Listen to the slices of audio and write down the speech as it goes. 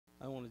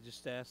I want to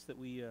just ask that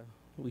we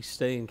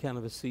stay in kind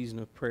of a season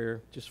of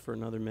prayer just for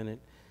another minute.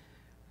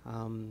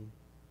 Um,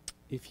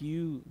 if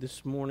you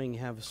this morning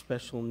have a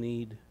special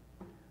need,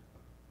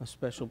 a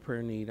special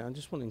prayer need, I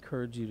just want to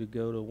encourage you to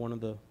go to one of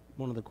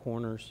the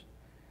corners,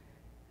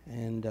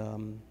 and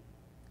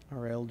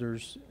our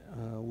elders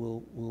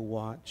will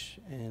watch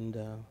and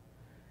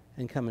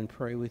come and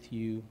pray with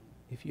you.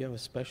 If you have a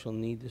special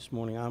need this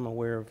morning, I'm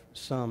aware of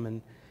some,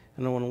 and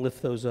I want to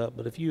lift those up.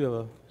 But if you have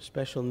a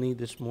special need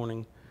this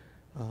morning,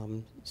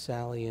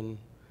 Sally and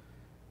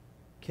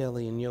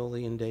Kelly and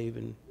Yoli and Dave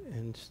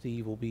and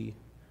Steve will be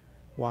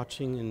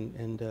watching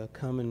and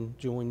come and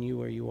join you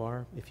where you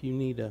are. If you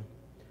need a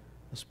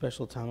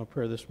special time of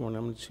prayer this morning,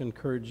 I'm just going to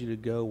encourage you to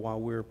go while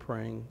we're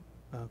praying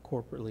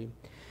corporately.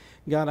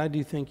 God, I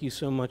do thank you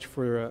so much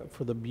for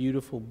the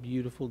beautiful,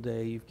 beautiful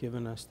day you've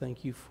given us.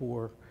 Thank you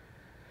for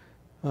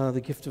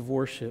the gift of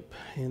worship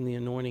and the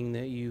anointing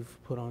that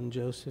you've put on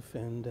Joseph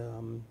and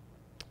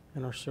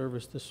our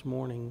service this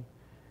morning.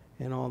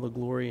 And all the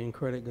glory and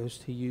credit goes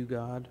to you,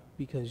 God,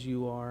 because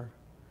you are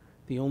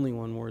the only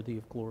one worthy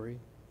of glory.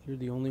 You're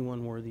the only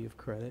one worthy of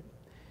credit.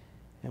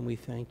 And we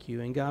thank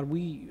you. And God,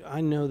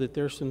 I know that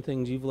there's some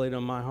things you've laid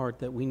on my heart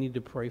that we need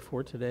to pray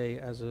for today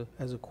as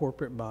a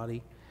corporate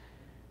body.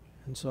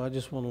 And so I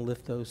just want to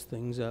lift those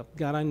things up.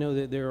 God, I know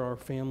that there are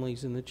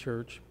families in the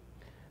church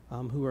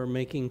who are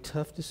making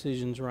tough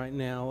decisions right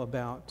now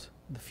about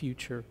the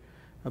future,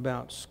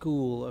 about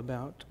school,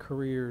 about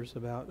careers,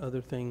 about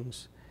other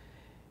things.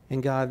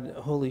 And God,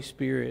 Holy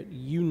Spirit,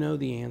 you know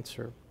the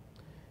answer.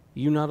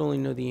 You not only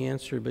know the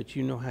answer, but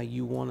you know how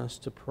you want us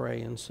to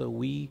pray. And so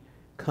we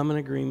come in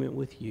agreement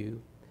with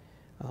you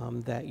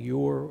that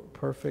your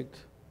perfect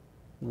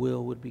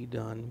will would be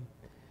done.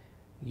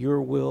 Your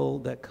will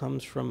that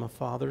comes from a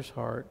Father's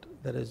heart,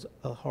 that is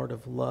a heart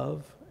of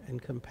love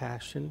and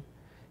compassion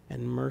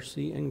and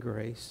mercy and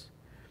grace,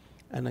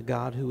 and a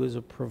God who is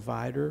a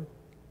provider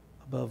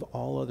above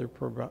all other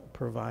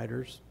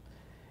providers.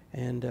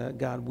 And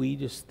God, we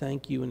just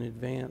thank you in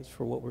advance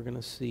for what we're going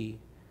to see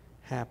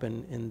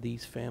happen in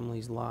these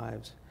families'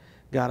 lives.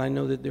 God, I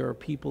know that there are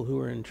people who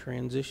are in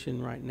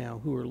transition right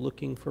now who are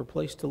looking for a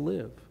place to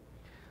live,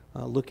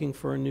 looking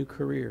for a new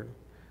career,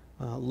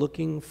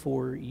 looking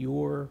for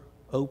your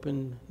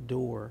open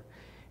door.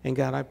 And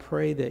God, I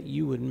pray that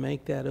you would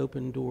make that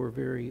open door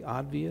very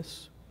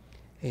obvious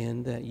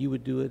and that you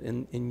would do it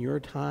in your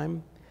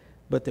time,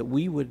 but that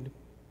we would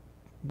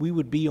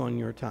be on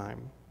your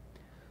time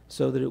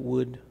so that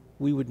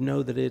we would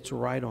know that it's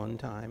right on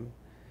time.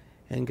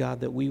 And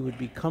God, that we would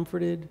be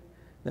comforted,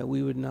 that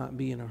we would not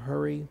be in a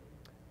hurry,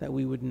 that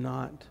we would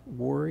not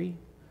worry,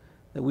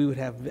 that we would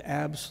have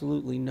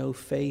absolutely no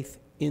faith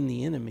in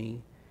the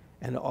enemy,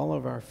 and all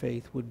of our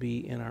faith would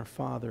be in our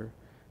Father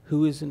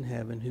who is in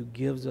heaven, who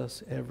gives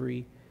us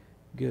every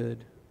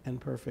good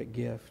and perfect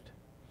gift.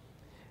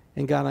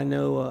 And God, I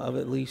know of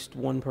at least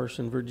one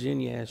person,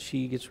 Virginia, as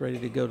she gets ready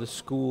to go to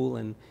school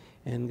and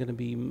going to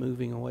be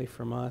moving away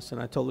from us.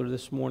 And I told her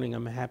this morning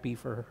I'm happy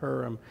for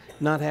her. I'm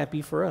not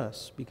happy for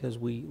us because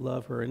we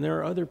love her. And there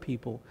are other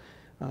people,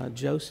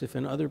 Joseph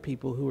and other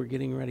people who are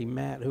getting ready,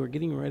 Matt, who are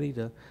getting ready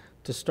to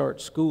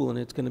start school, and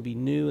it's going to be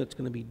new, it's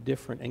going to be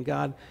different. And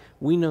God,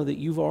 we know that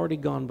you've already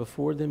gone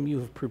before them, you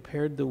have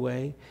prepared the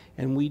way,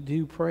 and we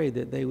do pray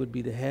that they would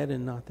be the head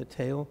and not the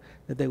tail,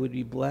 that they would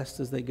be blessed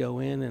as they go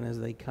in and as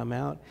they come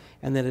out,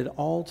 and that at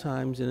all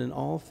times and in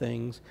all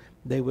things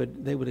they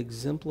would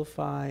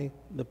exemplify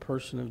the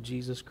person of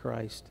Jesus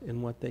Christ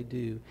in what they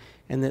do,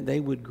 and that they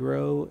would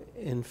grow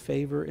in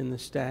favor in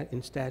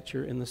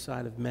stature in the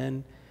sight of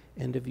men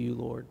and of you,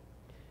 Lord.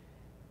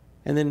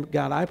 And then,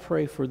 God, I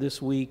pray for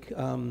this week,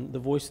 the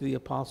Voice of the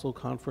Apostle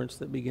conference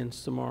that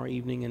begins tomorrow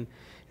evening,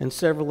 and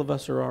several of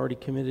us are already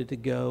committed to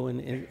go.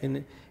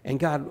 And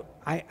God,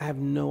 I have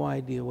no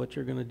idea what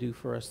you're going to do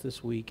for us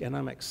this week, and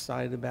I'm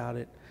excited about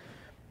it.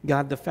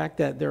 God, the fact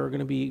that there are going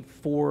to be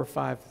 4,000 or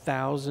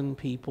 5,000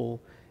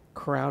 people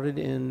crowded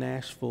in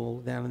Nashville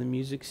down in the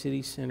Music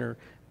City Center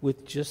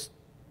with just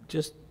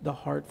the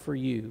heart for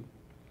you,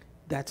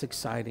 that's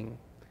exciting.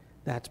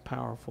 That's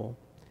powerful.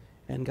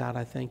 And God,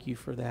 I thank you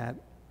for that.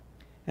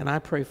 And I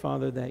pray,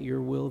 Father, that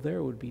your will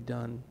there would be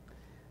done,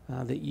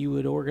 that you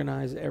would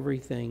organize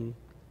everything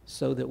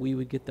so that we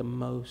would get the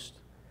most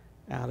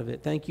out of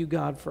it. Thank you,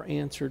 God, for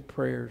answered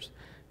prayers.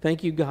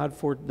 Thank you, God,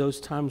 for those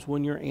times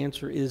when your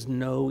answer is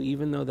no,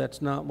 even though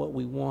that's not what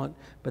we want,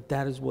 but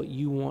that is what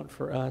you want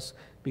for us,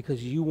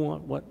 because you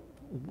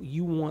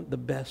want the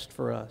best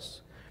for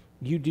us.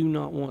 You do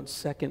not want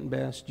second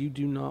best. You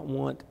do not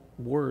want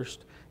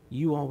worst.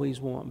 You always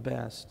want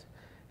best.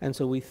 And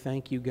so we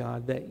thank you,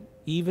 God, that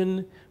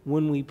even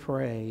when we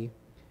pray,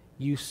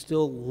 you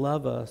still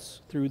love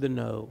us through the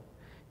no.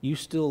 You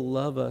still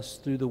love us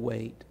through the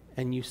wait,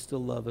 and you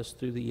still love us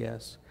through the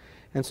yes.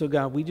 And so,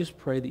 God, we just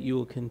pray that you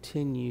will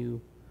continue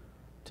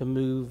to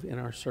move in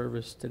our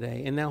service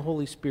today. And now,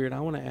 Holy Spirit, I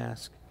want to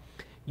ask,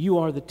 you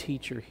are the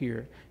teacher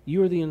here.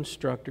 You are the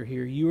instructor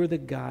here. You are the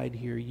guide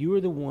here. You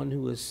are the one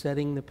who is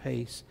setting the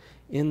pace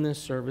in this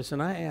service.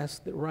 And I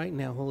ask that right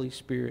now, Holy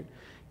Spirit,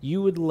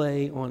 you would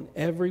lay on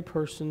every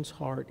person's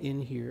heart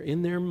in here,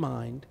 in their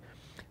mind,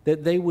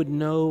 that they would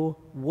know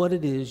what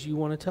it is you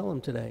want to tell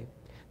them today.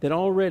 That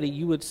already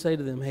you would say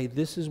to them, hey,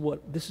 this is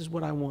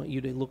what I want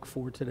you to look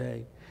for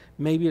today.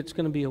 Maybe it's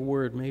going to be a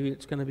word. Maybe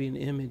it's going to be an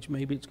image.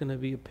 Maybe it's going to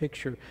be a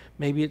picture.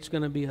 Maybe it's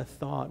going to be a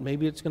thought.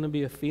 Maybe it's going to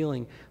be a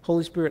feeling.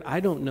 Holy Spirit, I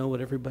don't know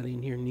what everybody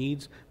in here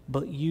needs,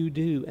 but you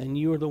do, and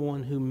you are the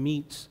one who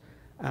meets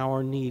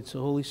our needs. So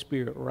Holy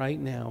Spirit, right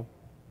now,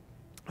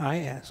 I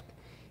ask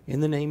in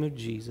the name of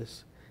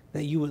Jesus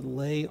that you would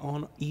lay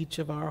on each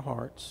of our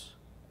hearts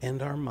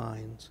and our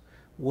minds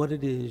what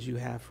it is you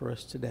have for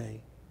us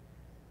today.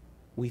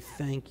 We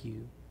thank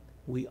you.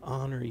 We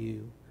honor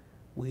you.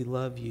 We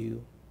love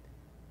you.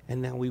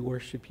 And now we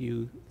worship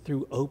you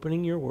through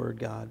opening your word,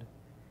 God.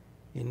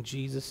 In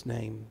Jesus'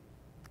 name,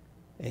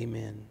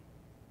 amen.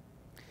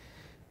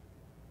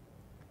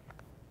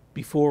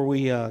 Before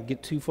we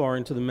get too far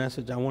into the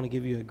message, I want to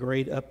give you a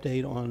great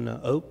update on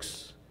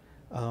Oaks.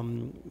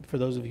 For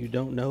those of you who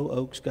don't know,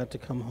 Oaks got to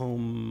come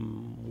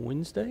home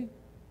Wednesday.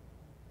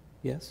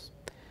 Yes.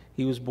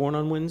 He was born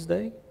on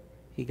Wednesday.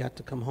 He got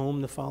to come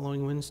home the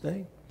following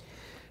Wednesday.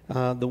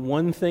 The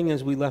one thing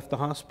as we left the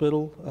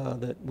hospital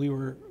that we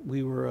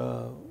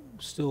were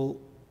still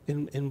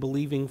in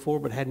believing for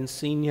but hadn't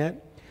seen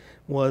yet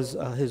was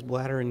his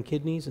bladder and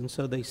kidneys, and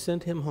so they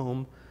sent him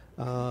home.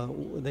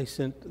 They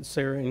sent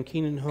Sarah and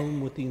Keenan home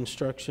with the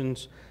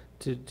instructions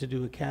to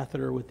do a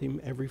catheter with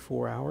him every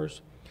 4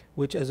 hours,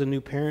 which as a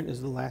new parent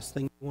is the last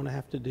thing you want to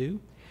have to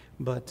do.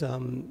 But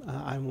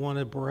I want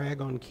to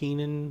brag on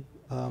Keenan.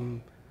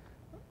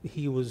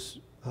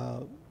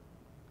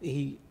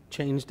 He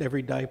changed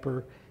every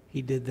diaper.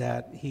 He did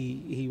that.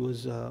 He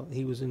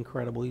was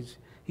incredible.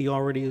 He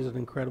already is an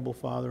incredible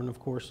father, and of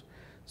course,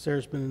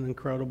 Sarah's been an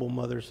incredible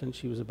mother since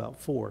she was about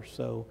 4.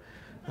 So,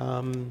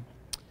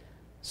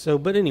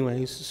 but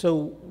anyways,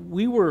 so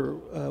we were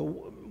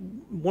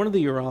one of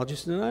the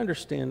urologists, and I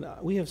understand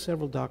we have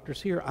several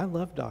doctors here. I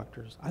love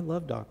doctors.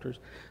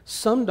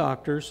 Some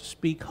doctors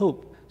speak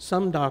hope.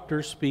 Some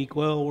doctors speak,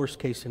 well, worst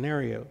case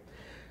scenario.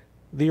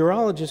 The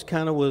urologist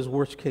kind of was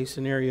worst case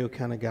scenario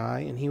kind of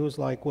guy, and he was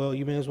like, well,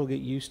 you may as well get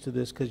used to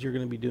this because you're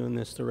going to be doing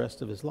this the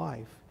rest of his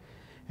life.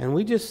 And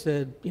we just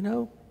said,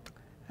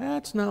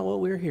 that's not what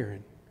we're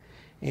hearing.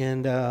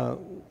 And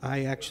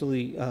I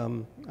actually,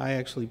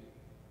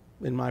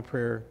 in my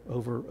prayer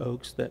over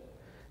Oaks, that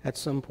at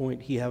some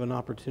point he have an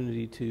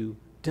opportunity to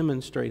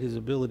demonstrate his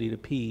ability to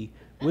pee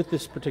with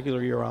this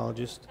particular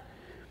urologist.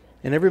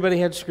 And everybody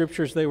had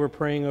scriptures they were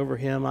praying over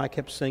him. I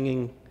kept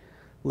singing,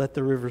 "Let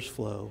the rivers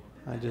flow."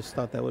 I just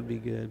thought that would be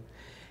good.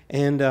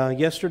 And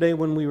yesterday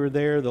when we were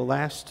there, the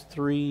last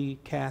 3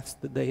 caths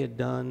that they had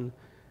done,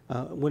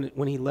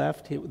 when he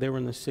left, they were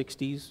in the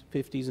 60s,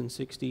 50s and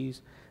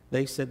 60s.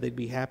 They said they'd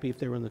be happy if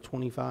they were in the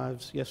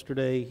 25s.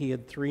 Yesterday, he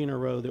had 3 in a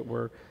row that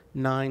were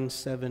 9,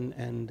 7,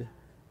 and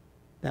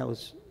that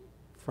was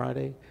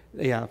Friday?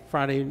 Yeah,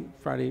 Friday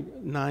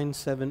 9,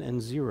 7,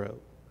 and 0,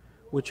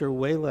 which are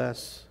way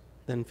less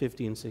than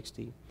 50 and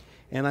 60.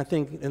 And I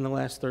think in the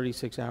last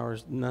 36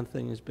 hours,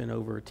 nothing has been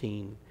over a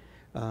teen.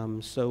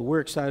 So we're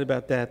excited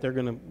about that. They're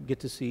going to get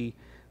to see,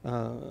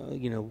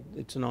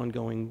 it's an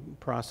ongoing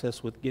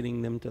process with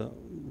getting them to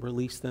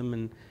release them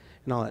and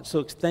all that.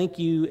 So thank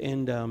you,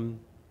 and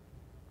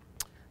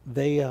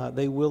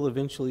they will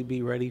eventually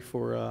be ready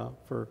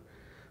for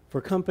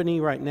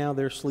company. Right now,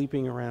 they're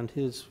sleeping around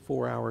his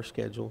 4-hour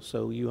schedule,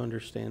 so you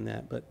understand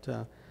that.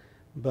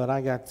 But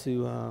I got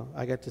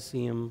to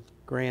see him.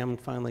 Graham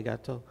finally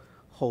got to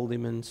hold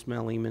him and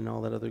smell him and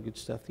all that other good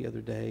stuff the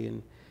other day,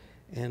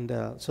 and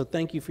so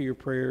thank you for your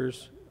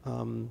prayers.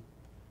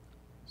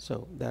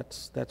 So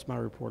that's my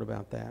report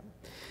about that.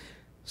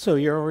 So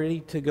you're all ready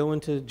to go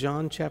into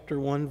John chapter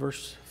 1,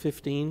 verse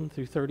 15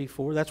 through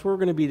 34. That's where we're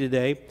going to be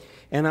today.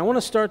 And I want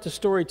to start the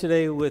story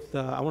today with,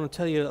 I want to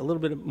tell you a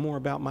little bit more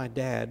about my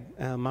dad.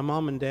 My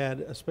mom and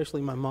dad,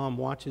 especially my mom,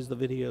 watches the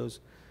videos,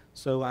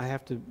 so I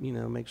have to,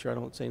 make sure I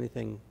don't say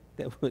anything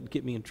that would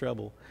get me in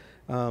trouble.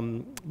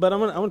 But I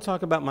want to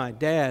talk about my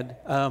dad.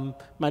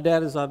 My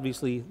dad is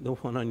obviously the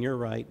one on your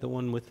right, the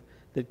one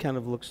that kind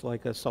of looks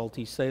like a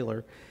salty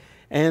sailor.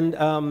 And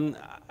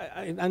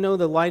I know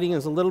the lighting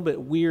is a little bit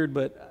weird,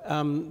 but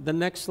the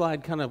next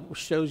slide kind of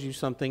shows you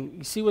something.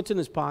 You see what's in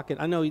his pocket?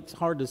 I know it's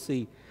hard to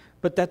see,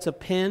 but that's a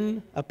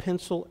pen, a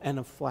pencil, and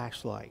a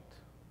flashlight.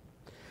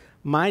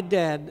 My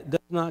dad does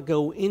not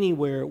go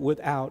anywhere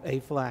without a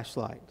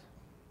flashlight.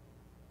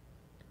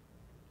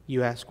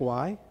 You ask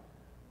why?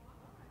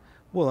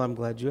 Well, I'm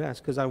glad you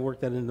asked, because I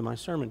worked that into my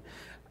sermon.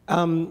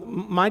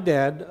 My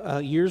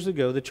dad, years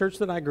ago, the church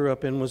that I grew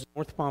up in was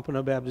North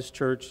Pompano Baptist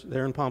Church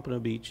there in Pompano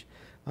Beach.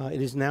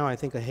 It is now, I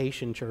think, a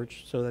Haitian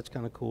church, so that's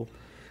kind of cool.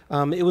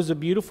 It was a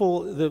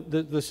beautiful,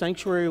 the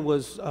sanctuary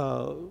was,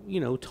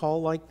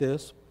 tall like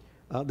this.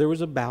 There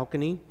was a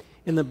balcony.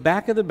 In the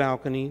back of the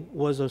balcony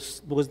was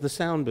the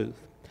sound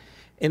booth.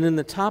 And in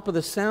the top of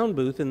the sound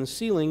booth, in the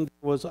ceiling,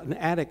 was an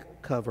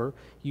attic cover.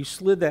 You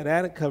slid that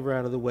attic cover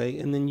out of the way,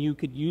 and then you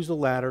could use a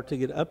ladder to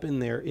get up in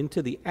there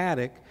into the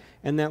attic,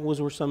 and that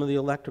was where some of the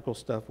electrical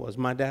stuff was.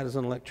 My dad is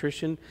an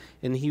electrician,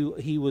 and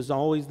he was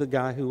always the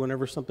guy who,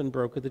 whenever something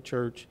broke at the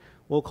church,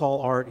 we'll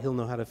call Art, he'll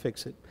know how to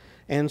fix it.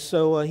 And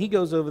so he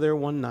goes over there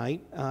one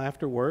night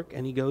after work,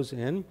 and he goes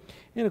in,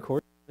 and of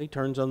course, he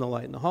turns on the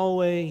light in the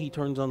hallway, he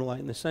turns on the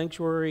light in the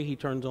sanctuary, he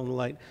turns on the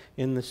light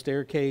in the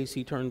staircase,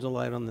 he turns the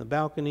light on the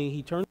balcony,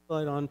 he turns the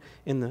light on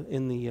in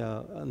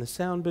the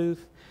sound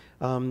booth.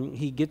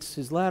 He gets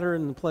his ladder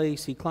in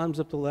place, he climbs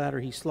up the ladder,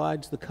 he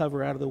slides the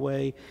cover out of the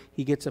way,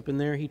 he gets up in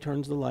there, he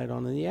turns the light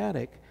on in the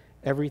attic.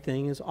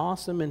 Everything is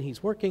awesome, and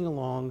he's working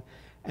along,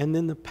 and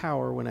then the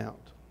power went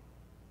out.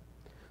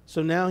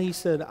 So now he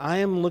said, I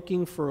am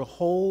looking for a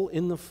hole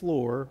in the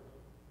floor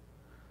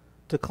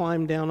to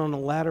climb down on a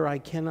ladder I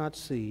cannot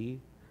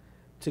see,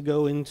 to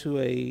go into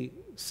a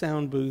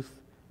sound booth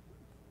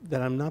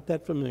that I'm not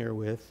that familiar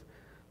with,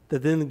 to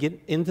then get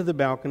into the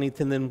balcony,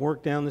 to then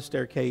work down the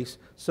staircase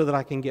so that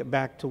I can get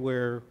back to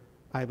where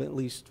I'm at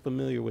least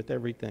familiar with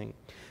everything.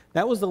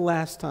 That was the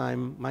last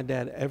time my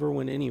dad ever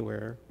went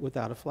anywhere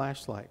without a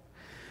flashlight.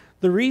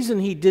 The reason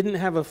he didn't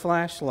have a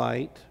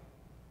flashlight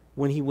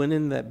when he went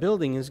into that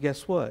building is,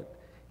 guess what?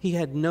 He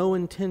had no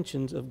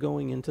intentions of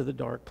going into the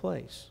dark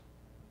place.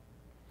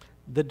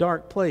 The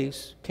dark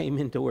place came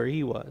into where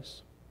he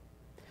was.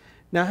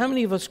 Now, how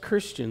many of us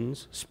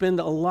Christians spend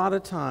a lot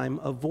of time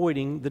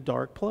avoiding the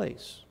dark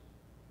place?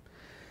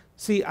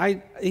 See,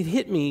 it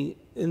hit me,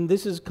 and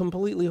this is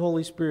completely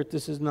Holy Spirit,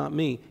 this is not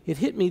me. It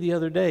hit me the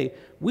other day.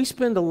 We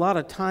spend a lot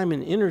of time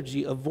and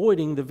energy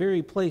avoiding the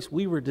very place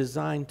we were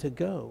designed to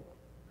go.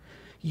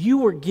 You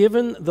were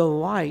given the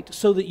light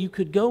so that you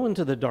could go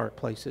into the dark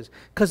places,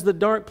 because the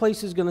dark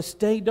place is going to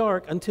stay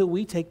dark until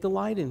we take the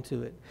light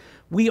into it.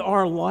 We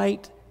are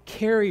light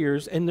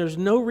carriers, and there's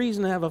no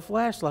reason to have a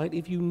flashlight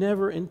if you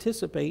never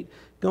anticipate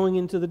going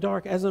into the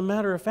dark. As a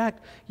matter of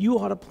fact, you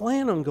ought to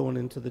plan on going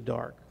into the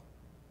dark.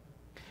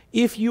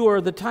 If you are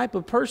the type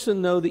of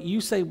person, though, that you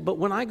say, but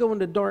when I go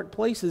into dark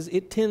places,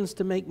 it tends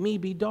to make me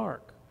be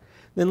dark,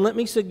 then let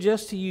me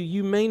suggest to you,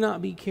 you may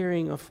not be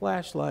carrying a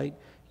flashlight,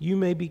 you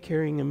may be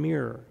carrying a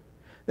mirror.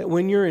 That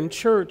when you're in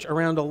church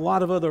around a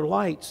lot of other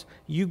lights,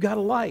 you've got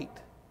a light.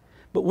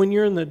 But when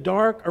you're in the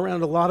dark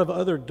around a lot of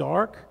other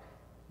dark,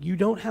 you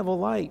don't have a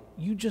light.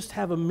 You just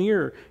have a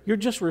mirror. You're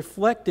just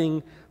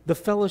reflecting the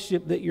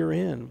fellowship that you're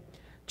in.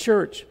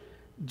 Church,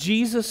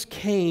 Jesus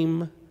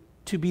came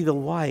to be the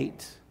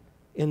light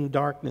in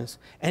darkness.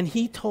 And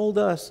He told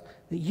us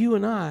that you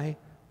and I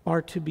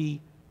are to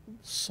be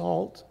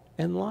salt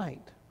and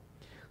light.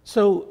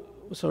 So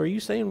are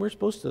you saying we're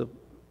supposed to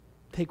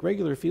take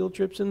regular field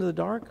trips into the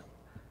dark?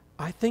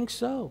 I think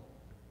so.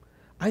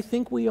 I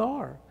think we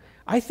are.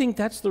 I think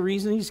that's the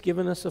reason He's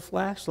given us a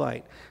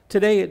flashlight.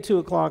 Today at 2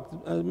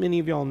 o'clock, many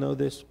of y'all know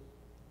this,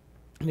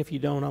 and if you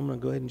don't, I'm going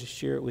to go ahead and just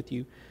share it with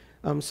you.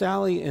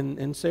 Sally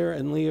and Sarah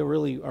and Leah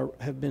really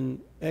have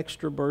been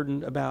extra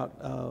burdened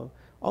about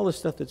all the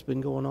stuff that's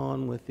been going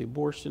on with the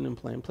abortion and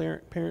Planned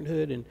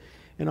Parenthood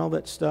and all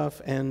that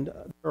stuff. And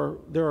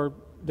there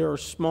are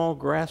small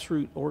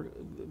grassroots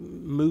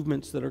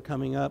movements that are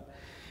coming up.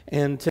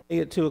 And today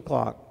at 2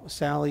 o'clock,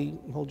 Sally,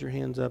 hold your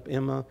hands up,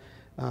 Emma,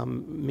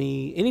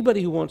 me,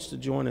 anybody who wants to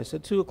join us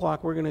at 2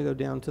 o'clock, we're going to go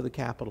down to the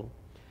Capitol,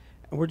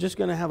 and we're just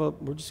going to have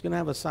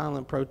a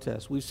silent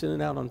protest. We've sent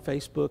it out on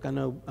Facebook. I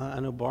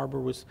know Barbara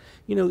was,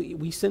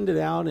 we send it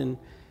out, and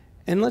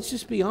let's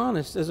just be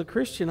honest. As a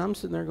Christian, I'm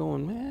sitting there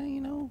going,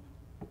 man,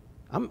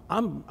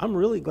 I'm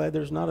really glad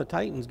there's not a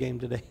Titans game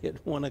today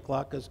at 1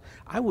 o'clock, because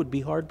I would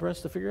be hard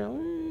pressed to figure out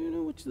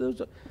which of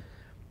those.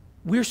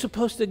 We're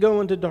supposed to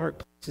go into dark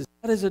places.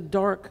 That is a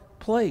dark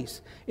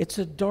place. It's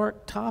a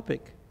dark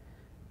topic.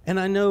 And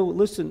I know,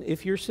 listen,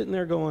 if you're sitting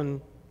there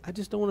going, I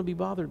just don't want to be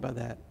bothered by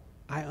that,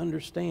 I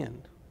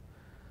understand.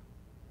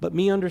 But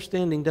me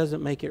understanding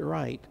doesn't make it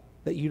right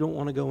that you don't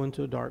want to go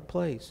into a dark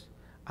place.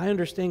 I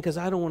understand, because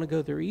I don't want to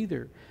go there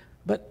either.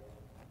 But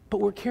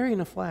we're carrying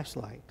a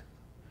flashlight.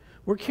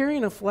 We're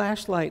carrying a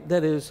flashlight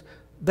that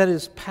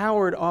is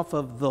powered off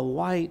of the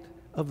light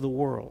of the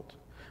world.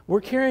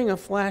 We're carrying a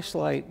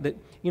flashlight that,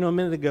 a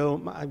minute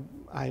ago,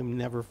 I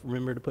never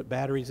remember to put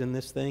batteries in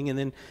this thing,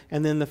 and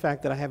then the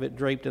fact that I have it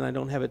draped and I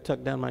don't have it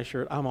tucked down my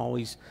shirt, I'm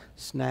always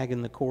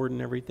snagging the cord and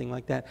everything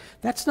like that.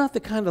 That's not the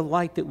kind of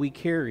light that we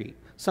carry.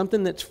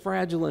 Something that's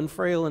fragile and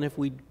frail, and if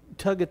we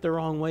tug it the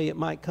wrong way, it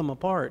might come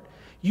apart.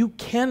 You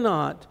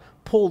cannot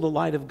pull the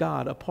light of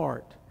God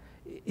apart.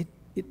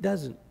 It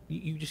doesn't.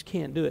 You just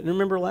can't do it. And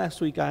remember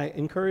last week I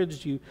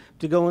encouraged you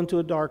to go into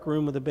a dark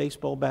room with a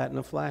baseball bat and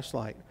a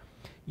flashlight.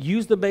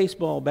 Use the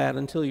baseball bat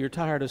until you're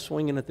tired of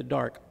swinging at the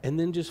dark, and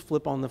then just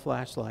flip on the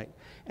flashlight,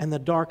 and the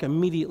dark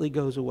immediately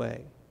goes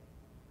away.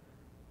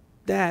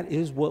 That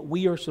is what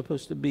we are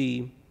supposed to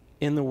be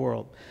in the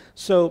world.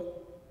 So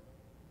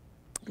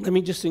let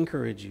me just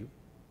encourage you.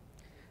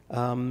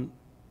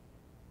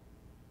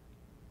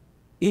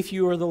 If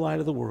you are the light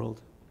of the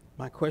world,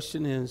 my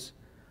question is,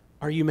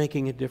 are you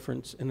making a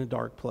difference in a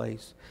dark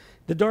place?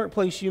 The dark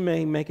place you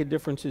may make a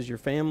difference is your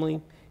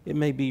family. It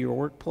may be your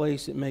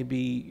workplace. It may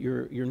be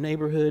your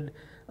neighborhood.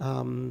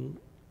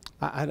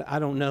 I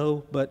don't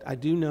know, but I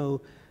do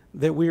know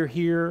that we're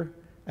here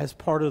as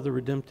part of the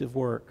redemptive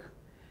work.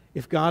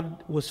 If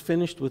God was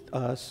finished with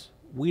us,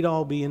 we'd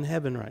all be in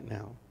heaven right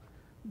now.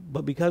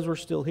 But because we're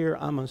still here,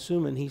 I'm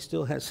assuming he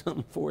still has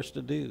something for us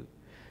to do.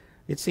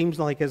 It seems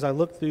like as I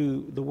look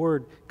through the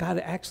Word, God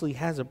actually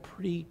has a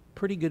pretty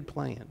good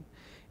plan.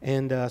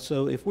 And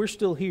so if we're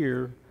still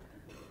here,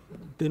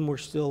 then we're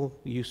still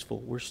useful.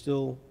 We're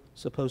still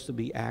supposed to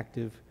be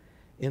active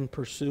in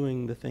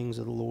pursuing the things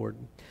of the Lord.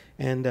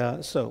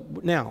 And so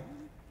now,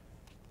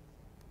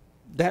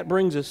 that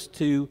brings us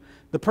to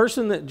the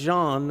person that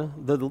John,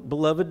 the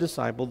beloved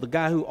disciple, the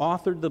guy who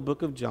authored the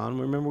book of John.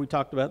 Remember, we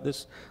talked about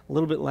this a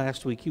little bit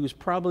last week. He was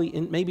probably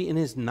maybe in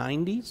his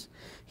 90s.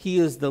 He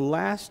is the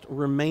last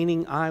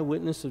remaining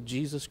eyewitness of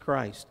Jesus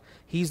Christ.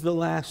 He's the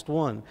last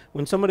one.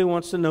 When somebody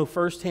wants to know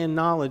firsthand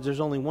knowledge, there's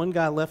only one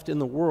guy left in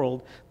the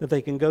world that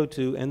they can go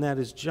to, and that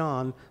is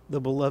John, the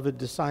beloved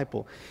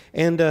disciple.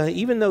 And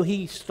even though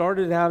he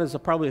started out as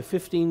probably a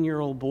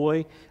 15-year-old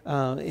boy,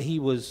 he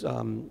was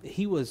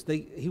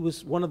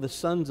one of the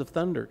sons of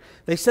thunder.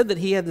 They said that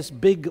he had this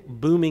big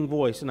booming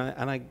voice, and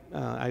I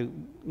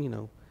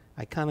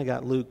kind of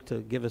got Luke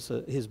to give us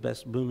his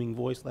best booming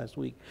voice last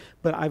week,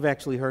 but I've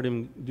actually heard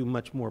him do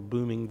much more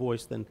booming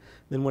voice than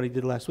what he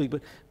did last week.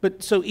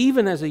 But so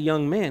even as a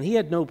young man, he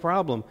had no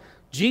problem.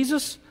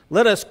 Jesus,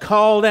 let us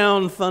call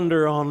down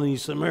thunder on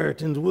these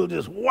Samaritans. We'll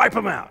just wipe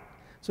them out.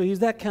 So he's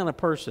that kind of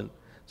person.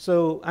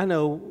 So I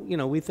know,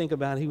 we think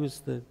about he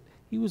was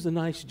the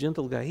nice,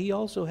 gentle guy. He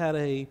also had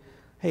a,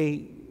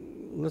 hey,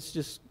 let's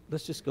just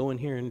go in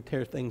here and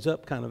tear things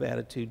up kind of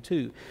attitude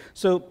too.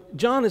 So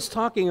John is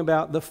talking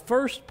about the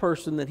first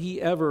person that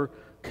he ever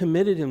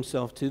committed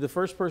himself to, the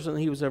first person that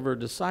he was ever a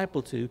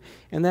disciple to,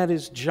 and that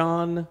is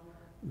John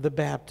the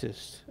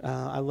Baptist.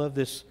 I love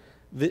this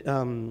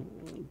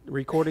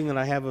recording that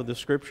I have of the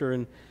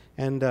scripture,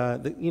 and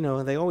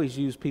they always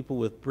use people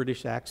with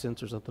British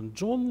accents or something.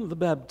 John the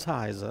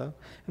Baptizer, and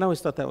I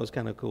always thought that was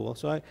kind of cool.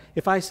 So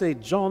if I say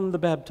John the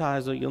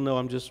Baptizer, you'll know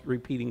I'm just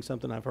repeating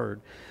something I've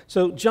heard.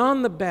 So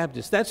John the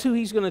Baptist, that's who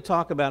he's going to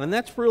talk about, and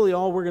that's really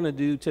all we're going to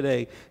do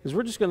today, is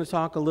we're just going to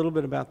talk a little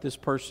bit about this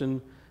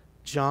person,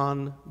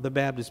 John the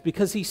Baptist,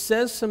 because he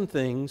says some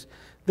things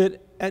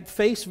that at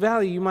face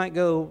value you might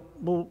go,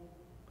 well,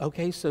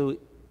 okay, so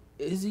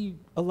is he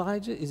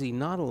Elijah? Is he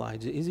not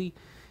Elijah?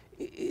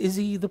 Is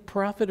he the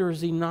prophet or is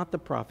he not the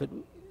prophet?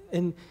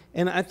 And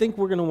I think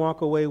we're going to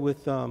walk away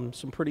with some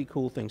pretty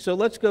cool things. So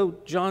let's go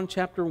John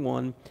chapter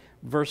 1,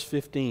 verse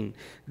 15.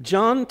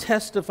 John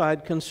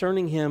testified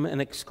concerning him and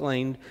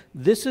exclaimed,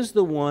 "This is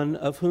the one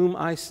of whom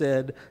I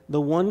said, the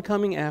one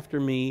coming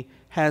after me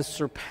has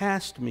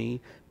surpassed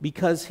me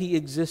because he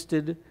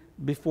existed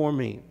before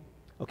me."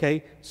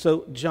 Okay,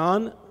 so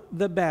John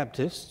the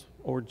Baptist,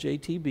 or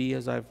JTB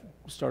as I've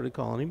started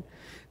calling him,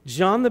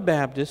 John the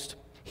Baptist,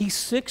 he's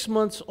 6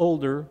 months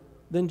older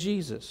than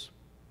Jesus.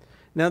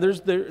 Now,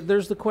 there's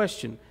the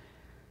question.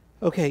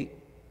 Okay,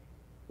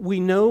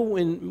 we know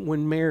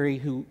when Mary,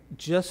 who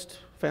just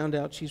found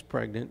out she's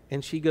pregnant,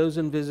 and she goes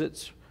and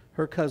visits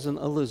her cousin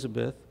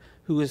Elizabeth,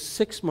 who is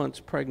 6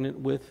 months pregnant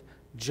with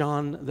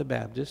John the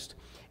Baptist,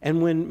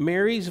 and when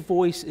Mary's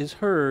voice is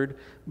heard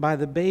by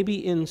the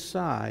baby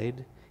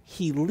inside,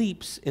 he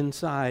leaps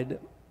inside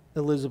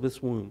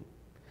Elizabeth's womb.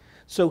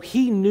 So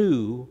he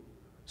knew,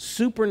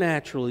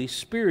 supernaturally,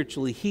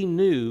 spiritually, he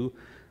knew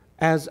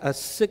as a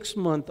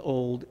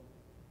 6-month-old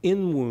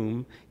in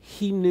womb,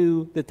 he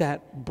knew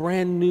that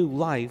brand new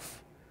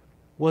life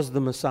was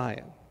the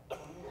Messiah.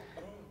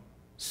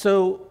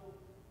 So,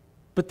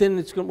 but then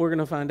we're going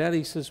to find out,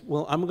 he says,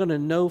 well, I'm going to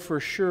know for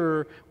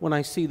sure when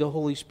I see the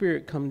Holy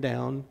Spirit come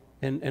down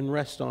and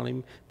rest on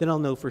him, then I'll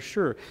know for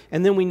sure.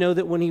 And then we know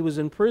that when he was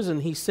in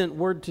prison, he sent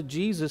word to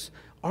Jesus,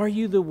 "Are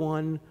you the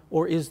one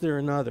or is there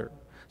another?"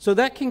 So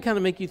that can kind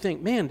of make you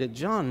think, man, did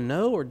John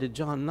know or did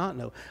John not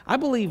know? I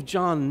believe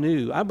John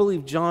knew. I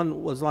believe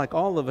John was like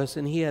all of us,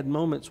 and he had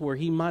moments where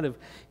he might have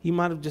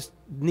just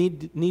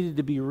needed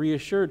to be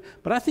reassured.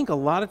 But I think a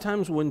lot of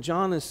times when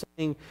John is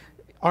saying,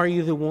 "Are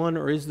you the one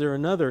or is there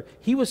another?"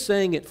 he was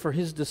saying it for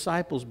his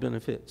disciples'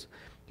 benefits.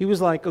 He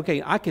was like,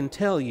 okay, I can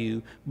tell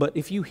you, but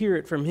if you hear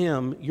it from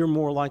him, you're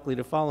more likely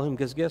to follow him,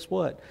 because guess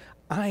what?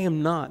 I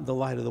am not the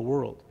light of the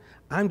world.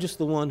 I'm just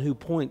the one who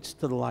points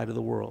to the light of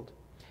the world.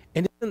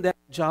 And isn't that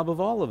the job of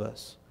all of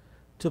us,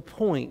 to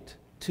point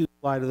to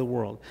the light of the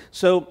world?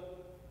 So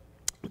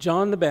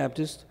John the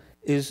Baptist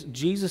is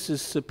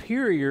Jesus'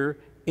 superior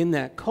in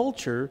that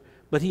culture,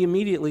 but he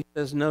immediately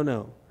says,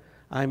 no,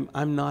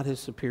 I'm not his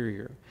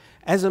superior.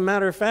 As a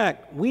matter of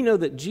fact, we know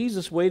that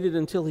Jesus waited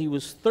until he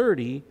was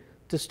 30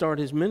 to start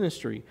his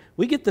ministry.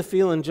 We get the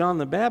feeling John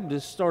the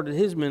Baptist started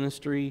his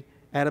ministry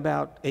at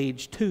about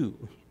age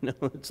 2.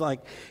 It's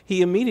like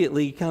he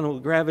immediately kind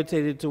of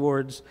gravitated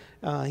towards,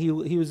 he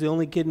was the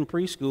only kid in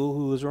preschool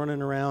who was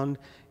running around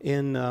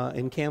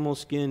in camel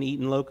skin,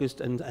 eating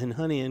locust and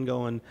honey and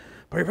going,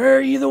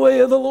 "Prepare ye the way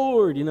of the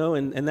Lord,"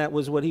 and that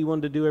was what he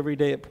wanted to do every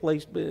day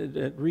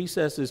at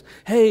recesses.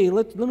 "Hey,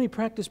 let me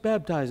practice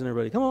baptizing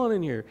everybody. Come on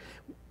in here."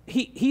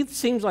 He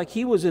seems like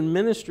he was in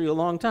ministry a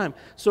long time.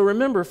 So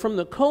remember, from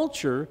the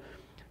culture,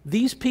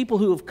 these people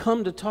who have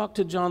come to talk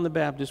to John the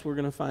Baptist, we're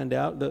going to find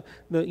out,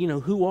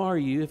 who are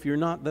you? If you're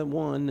not the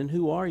one, then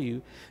who are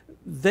you?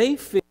 They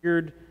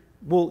figured,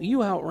 well,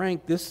 you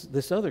outrank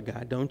this other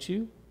guy, don't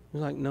you?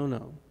 He's like,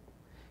 no.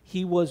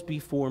 He was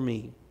before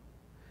me.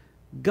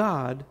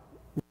 God,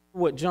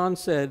 what John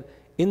said,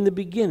 in the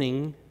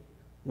beginning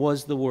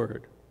was the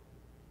Word.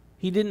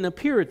 He didn't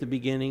appear at the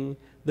beginning.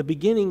 The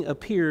beginning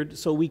appeared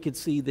so we could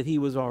see that he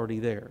was already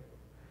there.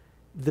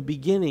 The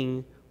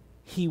beginning,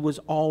 he was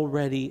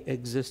already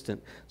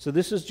existent. So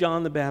this is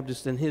John the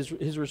Baptist and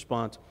his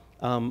response.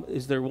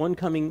 Is there one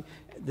coming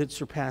that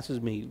surpasses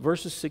me?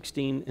 Verses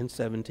 16 and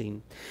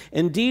 17.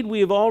 "Indeed,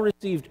 we have all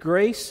received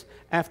grace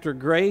after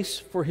grace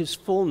for his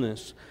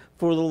fullness.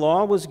 For the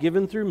law was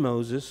given through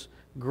Moses.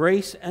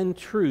 Grace and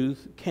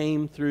truth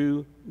came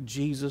through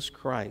Jesus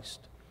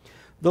Christ."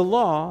 The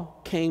law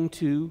came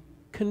to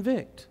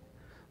convict.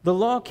 The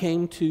law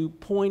came to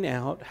point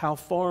out how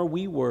far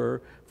we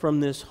were from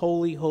this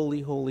holy,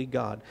 holy, holy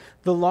God.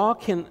 The law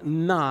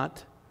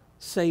cannot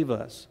save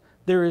us.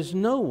 There is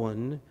no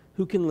one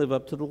who can live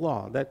up to the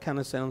law. That kind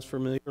of sounds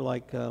familiar,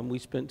 like we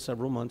spent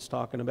several months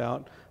talking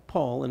about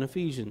Paul in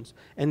Ephesians.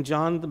 And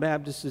John the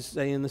Baptist is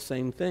saying the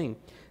same thing.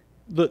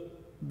 The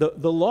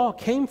law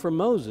came from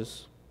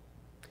Moses,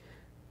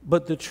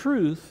 but the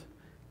truth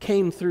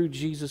came through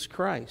Jesus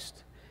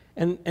Christ.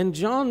 And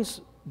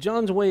John's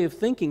way of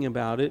thinking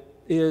about it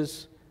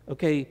is,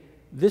 okay,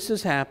 this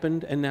has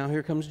happened, and now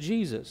here comes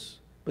Jesus.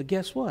 But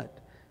guess what?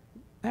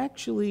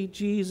 Actually,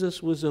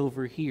 Jesus was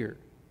over here.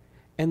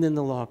 And then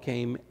the law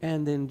came,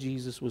 and then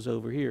Jesus was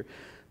over here.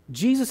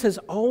 Jesus has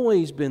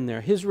always been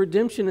there. His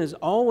redemption has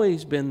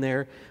always been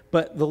there,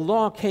 but the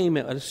law came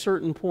at a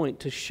certain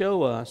point to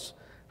show us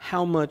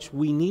how much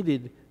we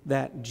needed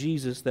that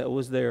Jesus that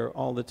was there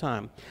all the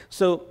time.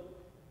 So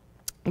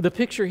the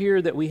picture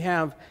here that we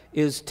have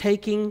is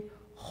taking,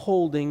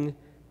 holding,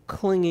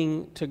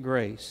 clinging to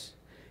grace.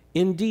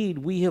 Indeed,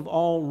 we have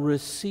all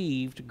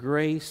received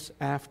grace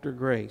after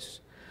grace.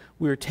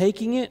 We're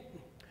taking it,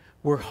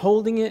 we're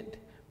holding it,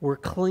 we're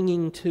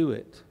clinging to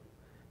it.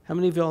 How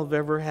many of y'all have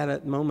ever had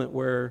a moment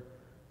where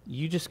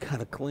you just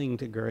gotta cling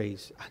to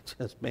grace?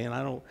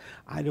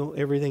 I don't,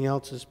 everything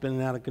else is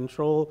spinning out of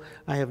control.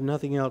 I have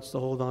nothing else to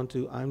hold on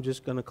to. I'm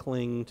just gonna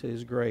cling to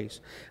His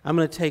grace. I'm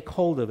gonna take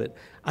hold of it.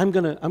 I'm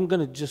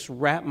gonna just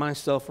wrap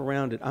myself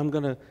around it. I'm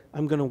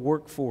gonna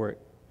work for it.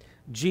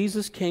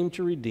 Jesus came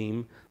to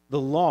redeem.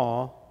 The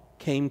law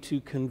came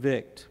to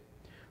convict.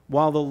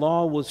 While the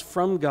law was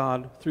from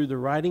God through the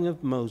writing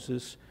of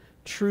Moses,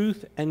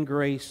 truth and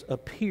grace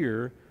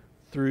appear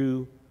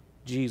through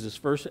Jesus.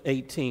 Verse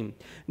 18.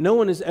 "No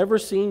one has ever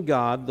seen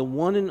God, the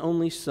one and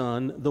only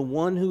Son, the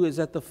one who is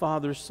at the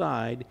Father's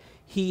side.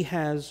 He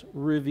has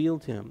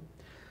revealed him."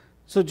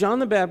 So John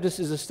the Baptist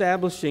is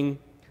establishing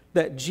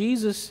that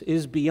Jesus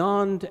is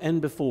beyond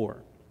and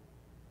before.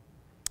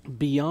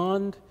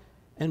 Beyond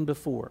and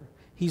before.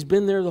 He's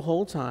been there the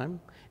whole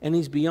time, and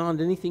He's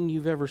beyond anything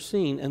you've ever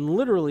seen. And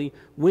literally,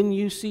 when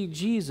you see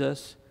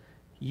Jesus,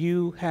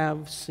 you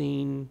have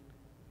seen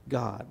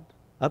God.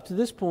 Up to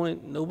this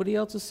point, nobody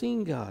else has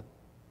seen God.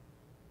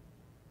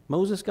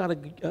 Moses got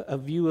a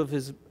view of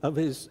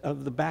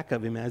the back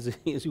of him as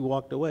he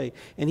walked away,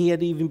 and he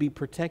had to even be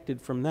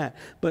protected from that.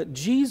 But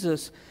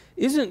Jesus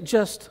isn't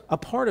just a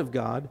part of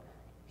God;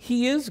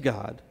 He is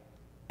God.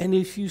 And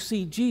if you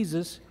see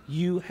Jesus,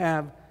 you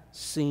have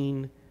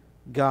seen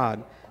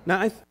God.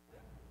 Now,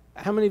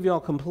 how many of y'all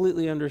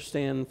completely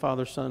understand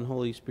Father, Son,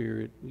 Holy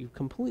Spirit? You've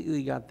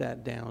completely got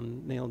that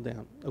down, nailed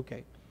down.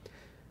 Okay.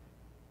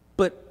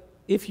 But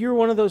if you're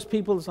one of those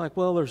people that's like,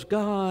 well, there's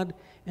God,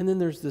 and then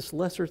there's this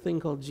lesser thing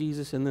called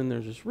Jesus, and then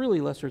there's this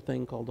really lesser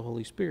thing called the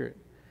Holy Spirit.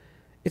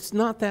 It's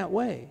not that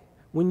way.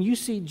 When you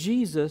see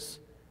Jesus,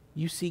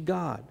 you see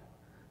God.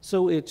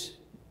 So it's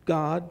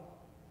God,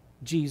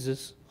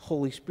 Jesus,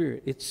 Holy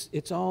Spirit.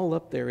 It's all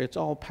up there. It's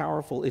all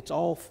powerful. It's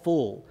all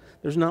full.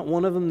 There's not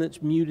one of them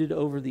that's muted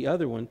over the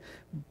other one.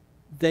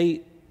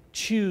 They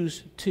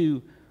choose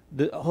to,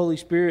 the Holy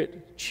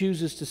Spirit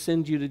chooses to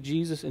send you to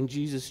Jesus, and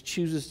Jesus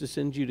chooses to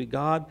send you to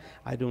God.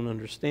 I don't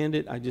understand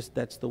it.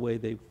 That's the way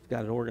they've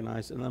got it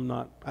organized, and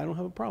I don't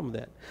have a problem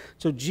with that.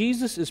 So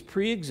Jesus is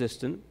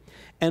pre-existent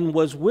and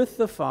was with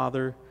the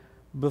Father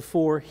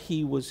before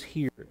He was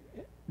here.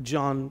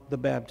 John the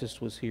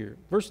Baptist was here.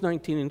 Verse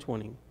 19 and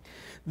 20.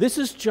 "This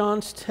is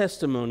John's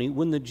testimony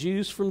when the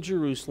Jews from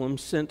Jerusalem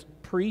sent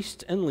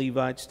priests and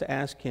Levites to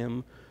ask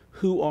him,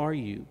 'Who are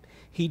you?'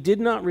 He did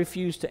not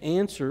refuse to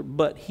answer,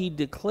 but he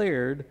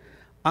declared,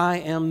 'I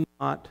am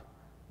not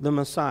the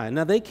Messiah.'"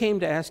 Now they came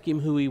to ask him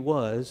who he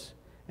was,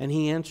 and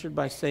he answered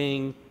by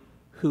saying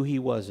who he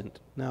wasn't.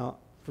 Now,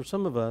 for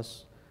some of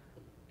us,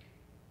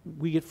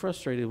 we get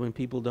frustrated when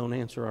people don't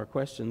answer our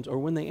questions, or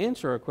when they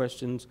answer our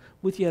questions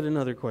with yet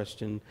another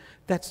question.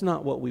 That's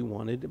not what we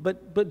wanted.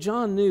 But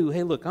John knew,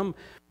 hey, look,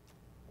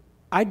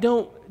 I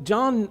think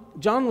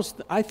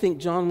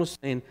John was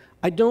saying,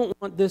 I don't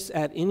want this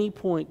at any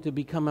point to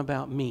become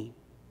about me,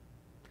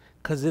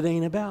 because it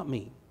ain't about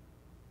me.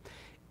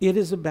 It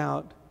is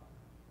about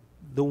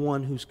the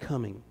one who's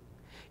coming.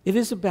 It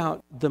is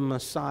about the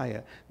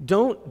Messiah.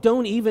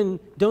 Don't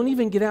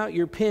even get out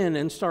your pen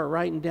and start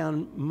writing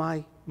down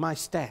my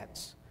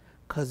stats,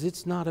 because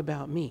it's not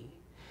about me.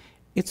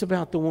 It's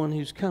about the one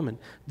who's coming.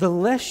 The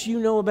less you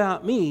know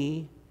about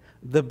me,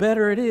 the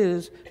better it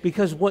is,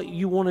 because what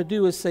you want to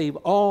do is save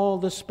all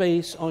the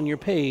space on your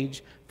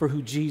page for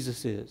who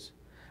Jesus is.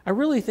 I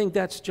really think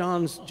that's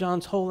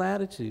John's whole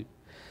attitude.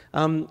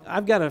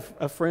 I've got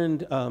a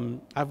friend,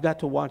 I've got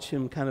to watch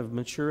him kind of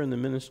mature in the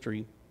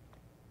ministry.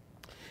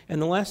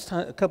 And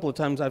a couple of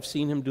times I've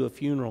seen him do a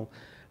funeral,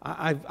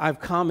 I've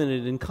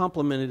commented and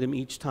complimented him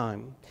each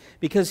time,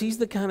 because he's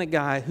the kind of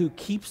guy who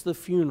keeps the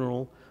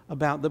funeral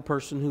about the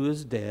person who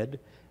is dead,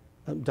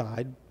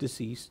 died,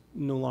 deceased,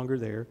 no longer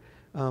there,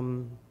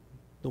 the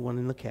one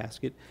in the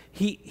casket.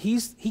 He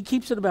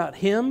keeps it about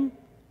him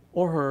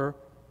or her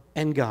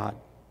and God.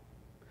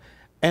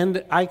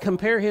 And I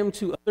compare him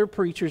to other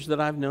preachers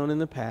that I've known in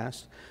the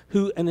past,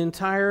 who an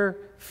entire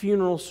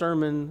funeral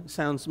sermon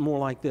sounds more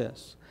like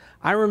this.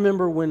 I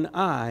remember when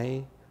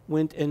I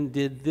went and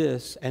did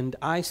this, and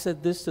I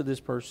said this to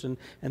this person,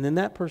 and then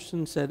that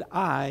person said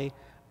I.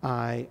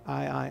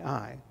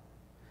 The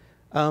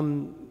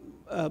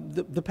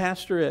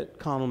pastor at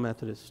Connell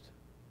Methodist,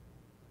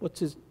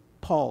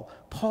 Paul.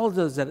 Paul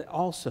does that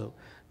also.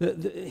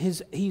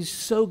 He's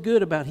so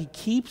good about, he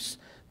keeps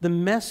the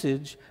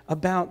message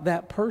about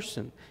that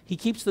person. He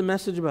keeps the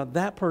message about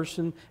that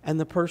person and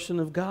the person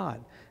of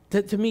God.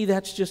 To me,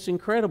 that's just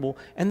incredible.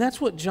 And that's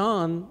what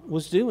John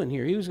was doing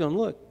here. He was going,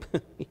 look,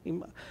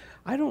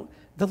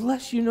 the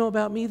less you know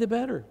about me, the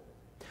better.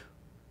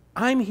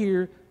 I'm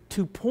here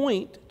to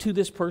point to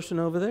this person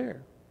over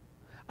there.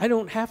 I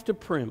don't have to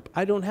primp.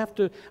 I don't have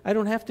to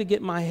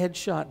get my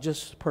headshot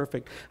just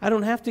perfect. I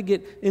don't have to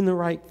get in the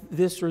right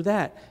this or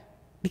that,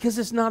 because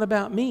it's not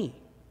about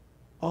me.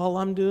 All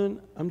I'm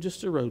doing, I'm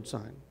just a road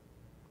sign.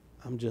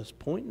 I'm just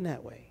pointing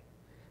that way.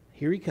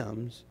 Here he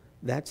comes.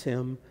 That's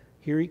him.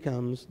 Here he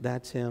comes.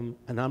 That's him.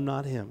 And I'm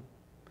not him.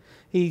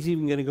 He's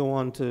even going to go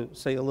on to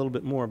say a little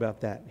bit more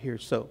about that here.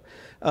 So,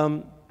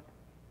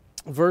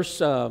 verse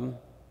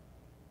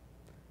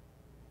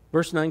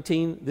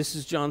 19, this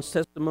is John's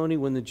testimony.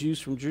 When the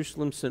Jews from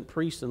Jerusalem sent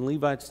priests and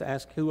Levites to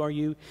ask, who are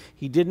you?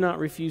 He did not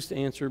refuse to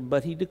answer,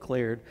 but he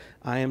declared,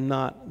 I am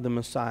not the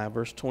Messiah.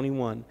 Verse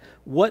 21,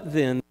 what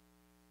then?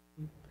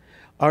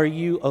 Are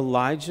you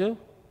Elijah?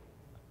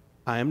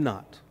 I am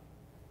not.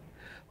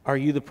 Are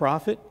you the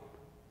prophet?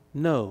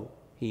 No,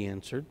 he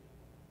answered.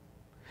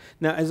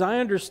 Now, as I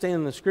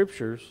understand the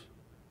scriptures,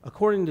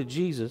 according to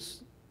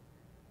Jesus,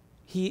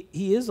 he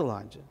is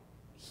Elijah.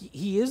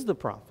 He is the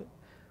prophet.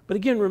 But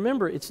again,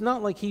 remember, it's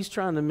not like he's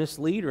trying to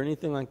mislead or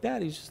anything like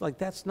that. He's just like,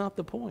 that's not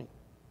the point.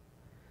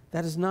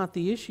 That is not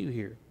the issue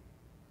here.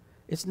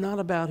 It's not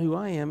about who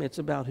I am. It's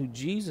about who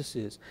Jesus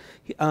is.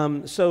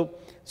 So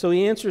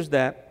he answers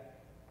that.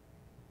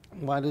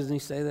 Why doesn't he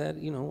say that?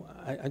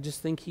 I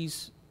just think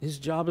his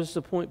job is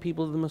to point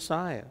people to the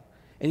Messiah.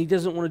 And he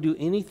doesn't want to do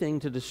anything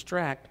to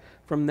distract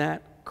from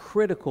that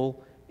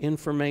critical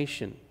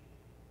information.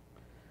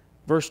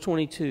 Verse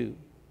 22.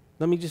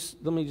 Let me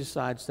just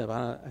sidestep.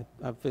 I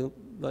feel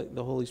like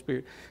the Holy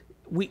Spirit.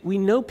 We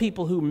know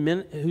people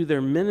who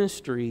their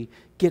ministry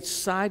gets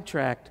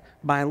sidetracked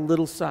by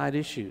little side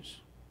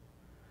issues.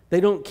 They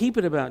don't keep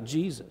it about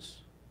Jesus.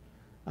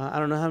 I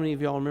don't know how many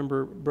of y'all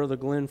remember Brother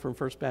Glenn from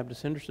First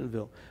Baptist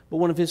Hendersonville, but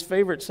one of his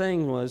favorite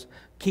sayings was,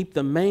 keep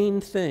the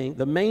main thing.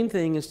 The main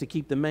thing is to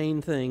keep the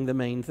main thing the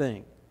main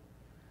thing.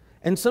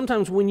 And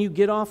sometimes when you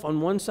get off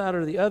on one side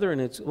or the other,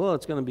 and it's going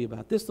to be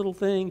about this little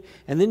thing,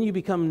 and then you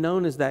become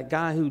known as that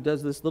guy who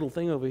does this little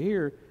thing over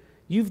here,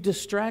 you've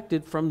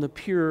distracted from the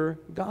pure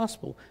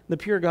gospel. The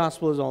pure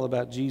gospel is all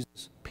about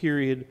Jesus,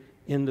 period,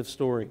 end of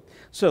story.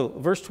 So,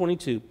 verse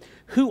 22,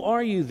 who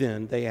are you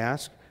then, they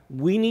ask.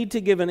 We need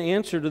to give an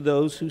answer to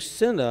those who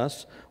sent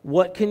us.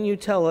 What can you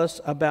tell us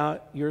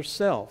about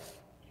yourself?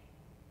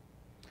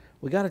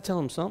 We got to tell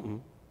them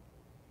something.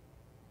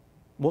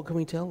 What can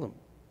we tell them?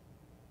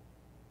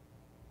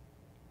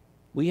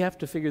 We have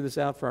to figure this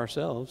out for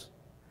ourselves.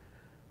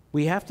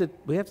 We have to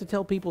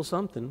tell people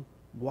something.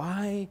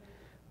 Why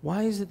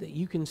is it that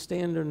you can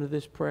stand under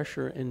this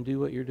pressure and do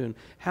what you're doing?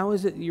 How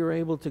is it that you're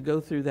able to go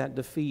through that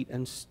defeat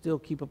and still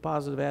keep a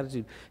positive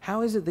attitude?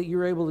 How is it that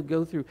you're able to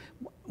go through?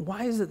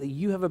 Why is it that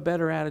you have a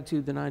better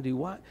attitude than I do?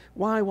 Why?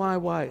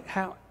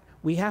 How?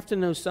 We have to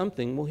know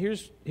something. Well,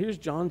 here's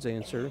John's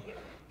answer.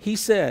 He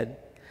said,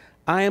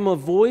 I am a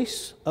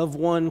voice of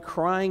one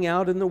crying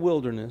out in the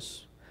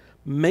wilderness,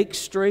 make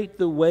straight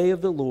the way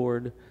of the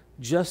Lord,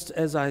 just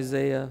as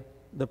Isaiah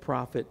the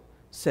prophet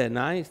said.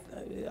 And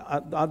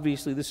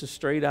obviously this is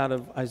straight out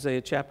of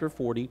Isaiah chapter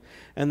 40.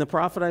 And the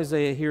prophet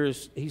Isaiah here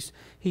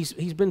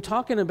he's been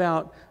talking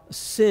about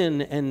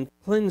sin and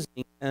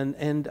cleansing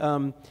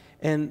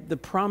and the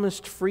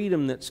promised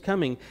freedom that's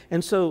coming.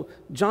 And so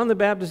John the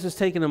Baptist has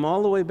taken him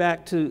all the way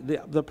back to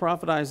the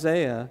prophet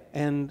Isaiah.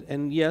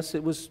 And yes,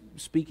 it was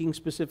speaking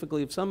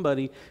specifically of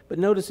somebody. But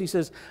notice he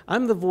says,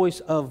 I'm the voice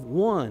of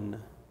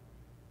one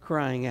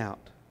crying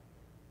out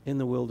in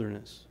the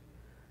wilderness.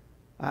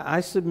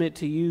 I submit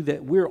to you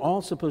that we're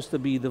all supposed to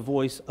be the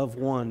voice of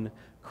one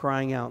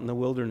crying out in the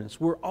wilderness.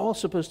 We're all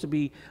supposed to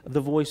be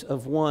the voice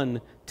of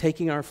one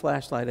taking our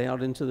flashlight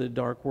out into the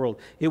dark world.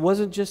 It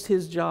wasn't just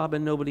his job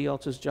and nobody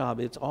else's job.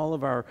 It's all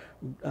of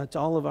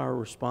our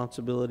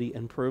responsibility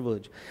and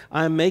privilege.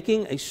 I'm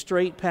making a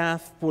straight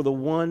path for the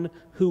one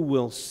who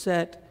will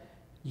set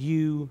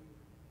you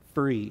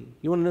free.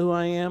 You want to know who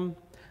I am?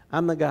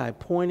 I'm the guy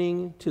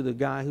pointing to the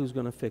guy who's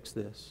going to fix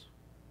this.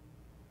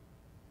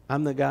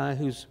 I'm the guy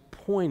who's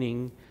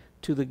pointing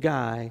to the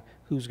guy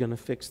who's going to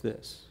fix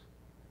this.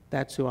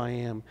 That's who I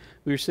am.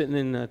 We were sitting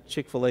in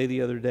Chick-fil-A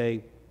the other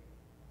day,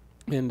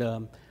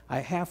 and I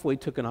halfway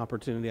took an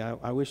opportunity.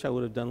 I wish I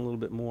would have done a little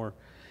bit more.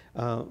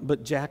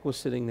 But Jack was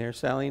sitting there,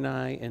 Sally and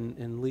I,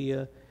 and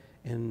Leah,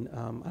 and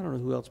I don't know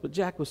who else, but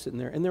Jack was sitting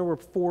there. And there were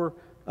 4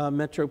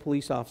 Metro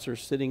police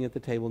officers sitting at the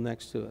table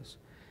next to us.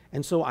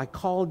 And so I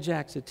called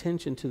Jack's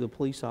attention to the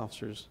police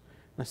officers.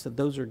 And I said,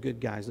 those are good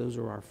guys. Those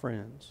are our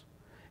friends.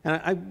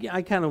 And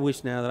I kind of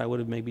wish now that I would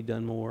have maybe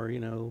done more,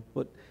 you know.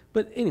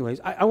 But anyways,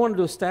 I wanted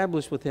to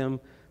establish with him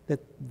that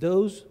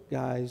those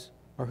guys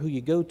are who you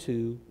go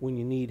to when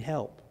you need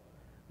help.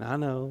 Now, I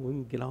know we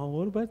can get all,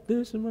 what about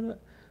this and what about?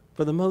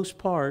 For the most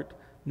part,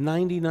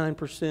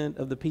 99%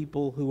 of the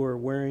people who are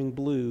wearing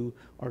blue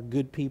are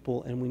good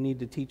people, and we need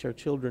to teach our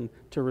children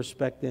to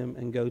respect them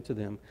and go to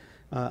them.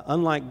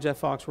 Unlike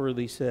Jeff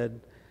Foxworthy said,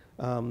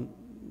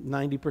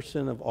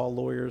 90% of all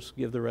lawyers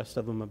give the rest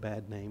of them a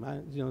bad name.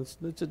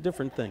 It's a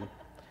different thing.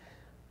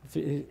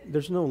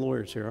 There's no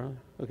lawyers here,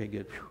 huh? Okay,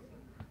 good. Whew.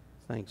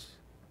 Thanks.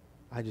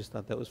 I just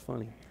thought that was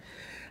funny.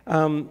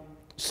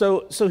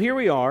 So here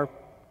we are.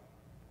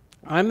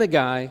 I'm the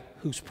guy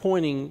who's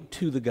pointing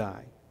to the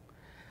guy.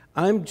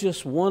 I'm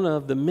just one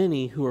of the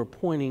many who are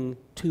pointing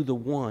to the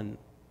one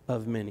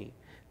of many.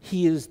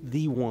 He is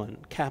the one,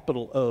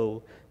 capital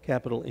O,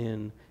 capital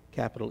N,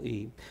 capital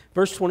E.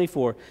 Verse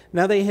 24,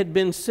 now they had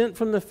been sent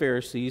from the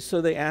Pharisees,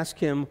 so they asked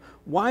him,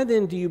 why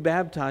then do you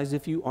baptize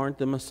if you aren't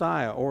the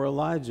Messiah or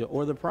Elijah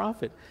or the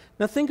prophet?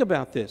 Now think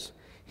about this.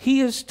 He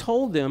has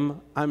told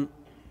them, I'm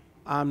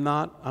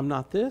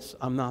not this,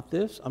 I'm not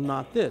this, I'm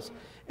not this.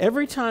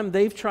 Every time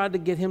they've tried to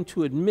get him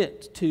to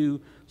admit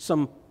to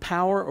some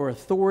power or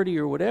authority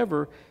or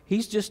whatever,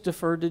 he's just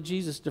deferred to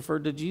Jesus,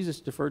 deferred to Jesus,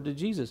 deferred to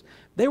Jesus.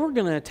 They were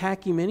going to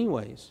attack him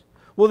anyways.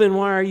 Well, then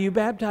why are you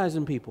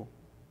baptizing people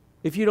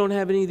if you don't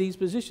have any of these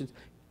positions?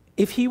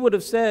 If he would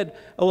have said,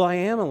 oh, I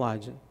am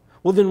Elijah,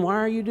 well, then why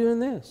are you doing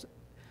this?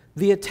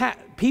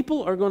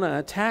 People are going to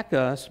attack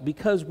us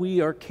because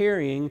we are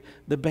carrying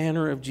the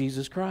banner of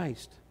Jesus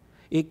Christ.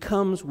 It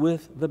comes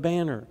with the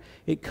banner.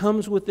 It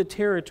comes with the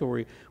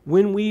territory.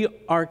 When we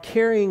are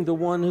carrying the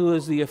one who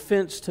is the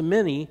offense to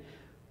many,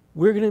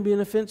 we're going to be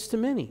an offense to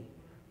many.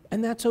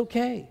 And that's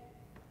okay.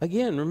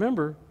 Again,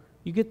 remember,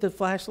 you get the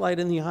flashlight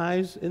in the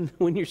eyes and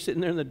when you're sitting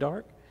there in the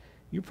dark,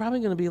 you're probably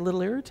going to be a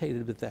little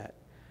irritated with that.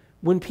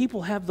 When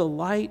people have the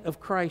light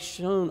of Christ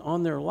shone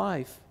on their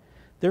life,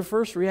 their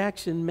first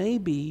reaction may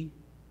be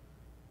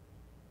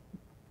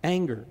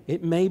anger.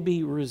 It may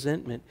be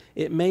resentment.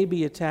 It may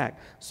be attack.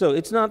 So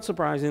it's not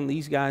surprising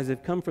these guys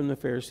have come from the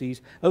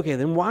Pharisees. Okay,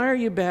 then why are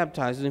you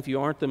baptizing if you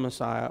aren't the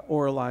Messiah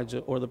or Elijah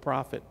or the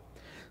prophet?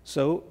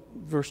 So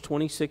verse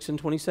 26 and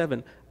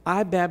 27,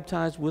 I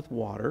baptize with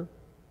water,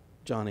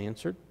 John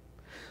answered.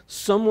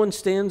 Someone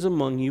stands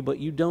among you, but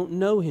you don't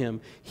know him.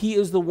 He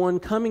is the one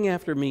coming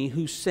after me,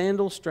 whose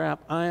sandal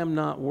strap I am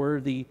not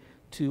worthy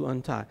to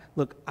untie.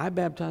 Look, I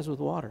baptize with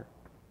water,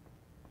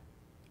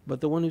 but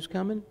the one who's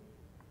coming,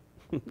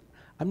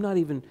 I'm not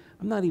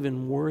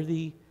even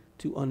worthy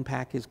to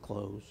unpack his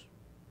clothes.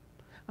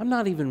 I'm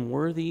not even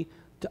worthy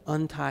to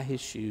untie his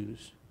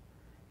shoes.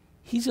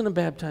 He's going to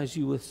baptize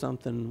you with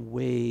something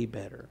way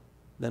better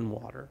than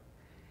water.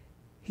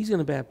 He's going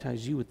to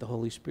baptize you with the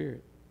Holy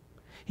Spirit.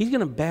 He's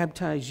going to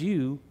baptize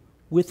you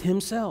with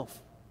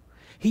himself.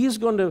 He's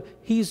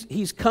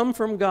come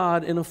from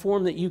God in a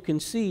form that you can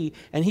see,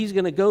 and he's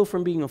going to go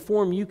from being a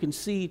form you can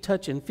see,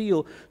 touch, and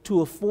feel to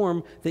a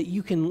form that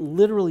you can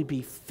literally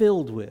be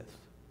filled with.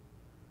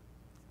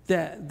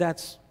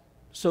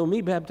 So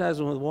me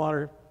baptizing with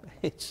water,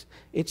 it's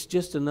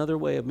just another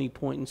way of me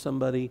pointing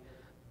somebody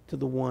to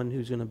the one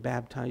who's going to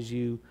baptize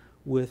you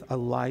with a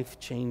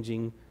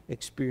life-changing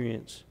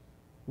experience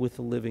with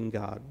the living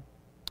God.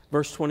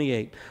 Verse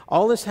 28,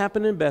 all this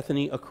happened in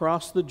Bethany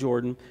across the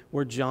Jordan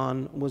where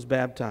John was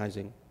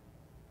baptizing.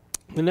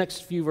 The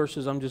next few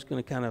verses I'm just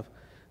going to kind of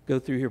go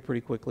through here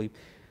pretty quickly.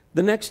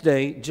 The next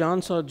day,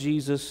 John saw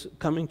Jesus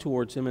coming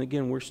towards him. And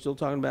again, we're still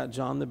talking about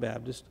John the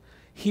Baptist.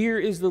 Here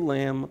is the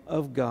Lamb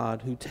of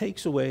God who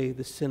takes away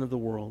the sin of the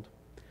world.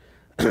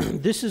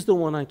 This is the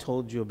one I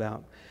told you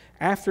about.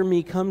 After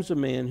me comes a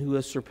man who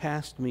has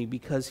surpassed me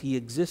because he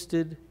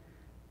existed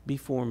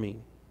before me.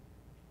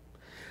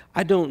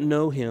 I don't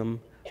know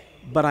him,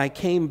 but I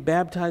came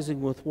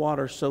baptizing with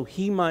water so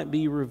he might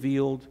be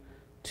revealed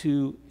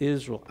to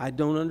Israel. I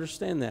don't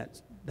understand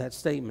that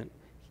statement.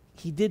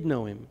 He did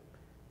know him,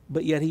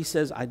 but yet he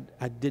says, I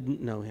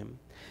didn't know him.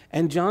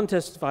 And John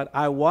testified,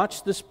 I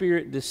watched the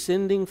Spirit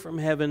descending from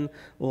heaven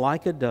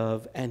like a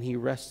dove, and he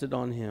rested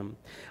on him.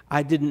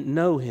 I didn't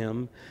know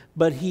him,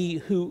 but he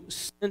who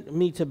sent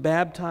me to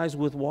baptize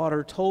with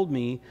water told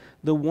me,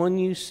 the one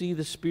you see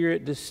the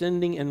Spirit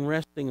descending and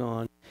resting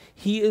on,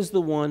 he is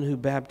the one who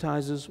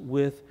baptizes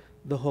with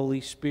the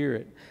Holy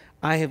Spirit.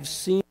 I have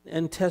seen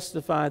and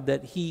testified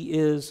that he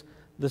is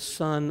the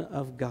Son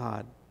of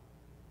God.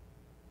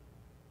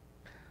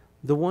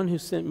 The one who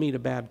sent me to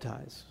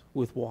baptize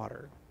with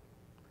water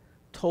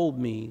told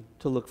me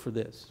to look for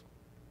this.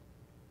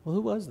 Well,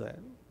 who was that?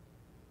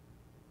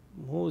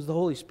 Well, it was the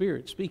Holy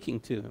Spirit speaking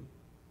to him.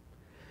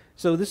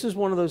 So this is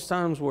one of those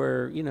times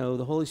where,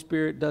 the Holy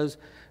Spirit does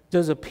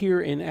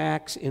appear in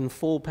Acts in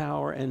full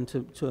power and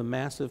to a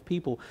massive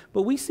people.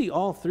 But we see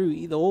all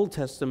through the Old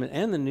Testament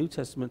and the New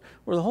Testament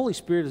where the Holy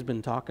Spirit has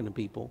been talking to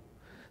people.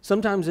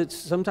 Sometimes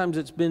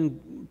it's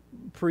been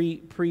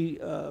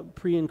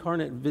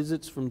pre-incarnate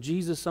visits from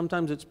Jesus.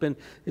 Sometimes it's been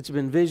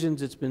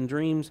visions, it's been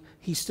dreams.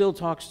 He still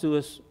talks to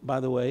us, by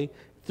the way,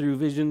 through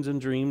visions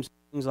and dreams,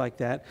 things like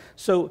that.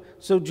 So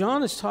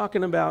John is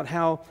talking about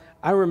how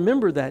I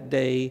remember that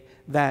day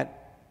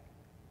that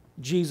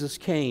Jesus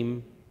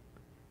came,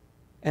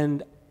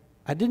 and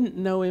I didn't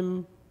know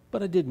him,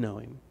 but I did know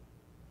him.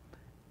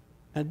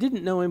 I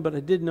didn't know him, but I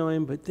did know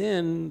him. But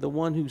then the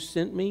one who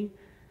sent me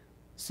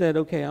said,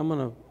 "Okay, I'm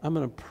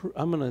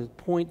gonna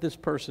point this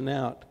person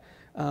out.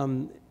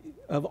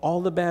 Of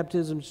all the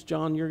baptisms,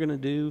 John, you're gonna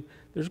do,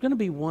 there's gonna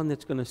be one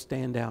that's gonna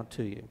stand out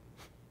to you.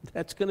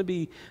 That's gonna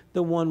be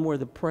the one where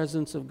the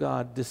presence of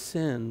God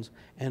descends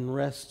and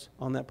rests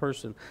on that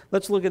person."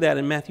 Let's look at that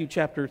in Matthew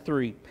chapter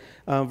 3,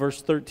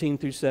 verse 13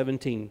 through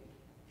 17.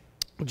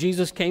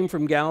 Jesus came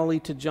from Galilee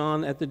to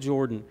John at the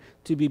Jordan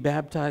to be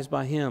baptized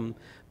by him.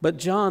 But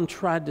John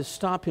tried to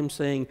stop him,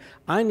 saying,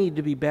 "I need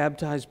to be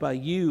baptized by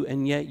you,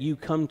 and yet you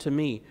come to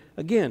me."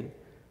 Again,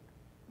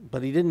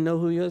 but he didn't know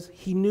who he was.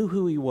 He knew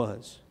who he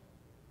was.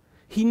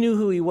 He knew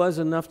who he was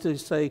enough to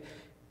say,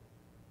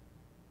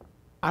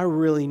 "I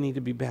really need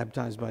to be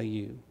baptized by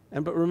you."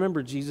 But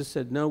remember, Jesus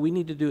said, "No, we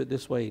need to do it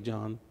this way,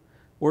 John.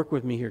 Work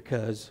with me here,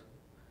 cuz."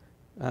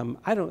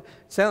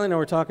 Sally and I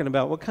were talking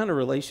about what kind of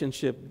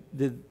relationship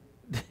did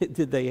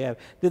they have?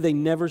 Did they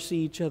never see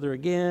each other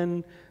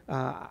again?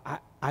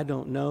 I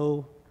don't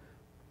know.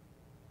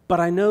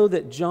 But I know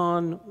that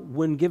John,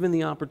 when given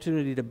the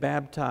opportunity to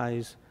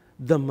baptize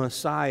the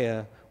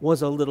Messiah,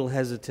 was a little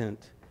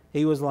hesitant.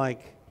 He was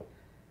like,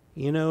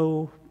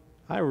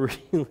 I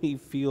really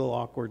feel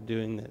awkward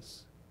doing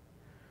this.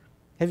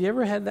 Have you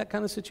ever had that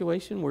kind of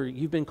situation where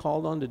you've been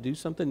called on to do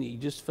something that you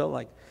just felt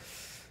like,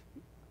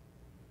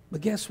 but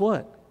guess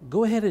what?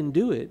 Go ahead and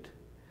do it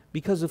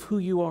because of who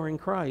you are in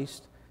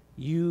Christ.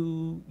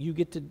 You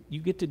get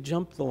to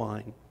jump the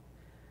line.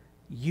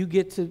 You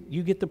get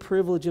the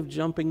privilege of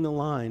jumping the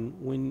line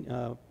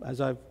when,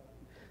 as I've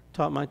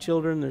taught my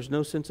children, there's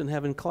no sense in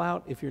having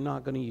clout if you're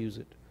not going to use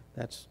it.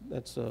 That's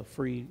a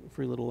free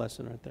little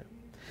lesson right there.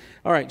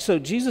 All right, so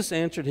Jesus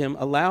answered him,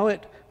 "Allow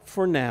it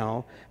for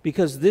now,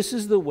 because this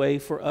is the way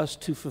for us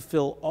to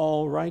fulfill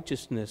all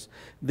righteousness."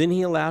 Then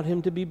he allowed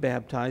him to be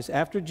baptized.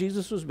 After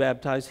Jesus was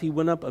baptized, he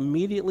went up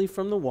immediately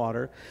from the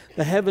water.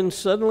 The heavens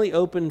suddenly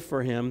opened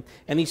for him,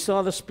 and he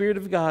saw the Spirit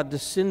of God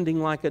descending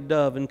like a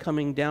dove and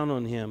coming down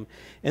on him.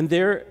 And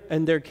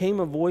there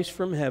came a voice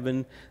from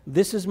heaven,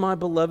 "This is my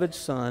beloved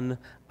Son.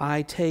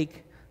 I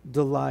take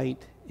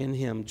delight in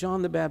him."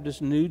 John the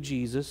Baptist knew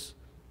Jesus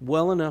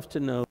well enough to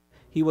know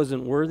he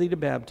wasn't worthy to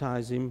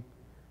baptize him,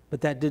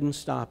 but that didn't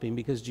stop him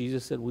because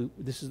Jesus said,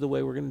 "This is the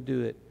way we're going to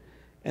do it."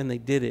 And they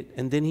did it.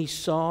 And then he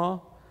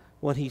saw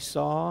what he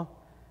saw.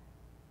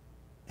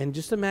 And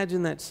just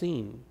imagine that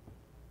scene.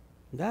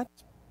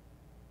 That's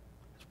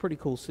a pretty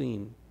cool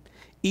scene.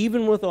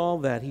 Even with all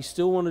that, he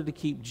still wanted to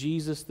keep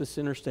Jesus the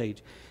center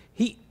stage.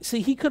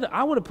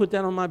 I would have put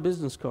that on my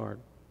business card.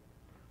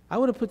 I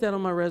would have put that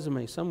on my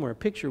resume somewhere, a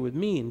picture with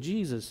me and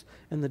Jesus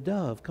and the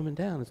dove coming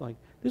down. It's like,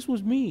 this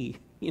was me,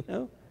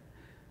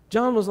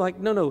 John was like,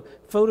 no,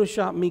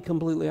 Photoshop me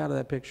completely out of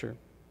that picture.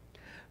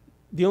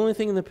 The only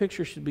thing in the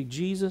picture should be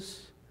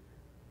Jesus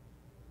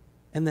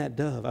and that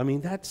dove. I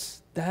mean,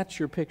 that's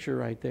your picture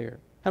right there.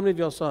 How many of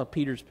y'all saw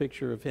Peter's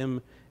picture of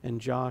him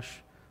and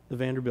Josh, the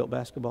Vanderbilt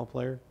basketball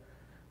player?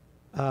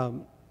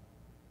 For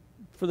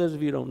those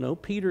of you who don't know,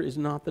 Peter is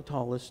not the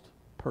tallest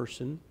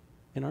person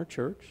in our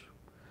church,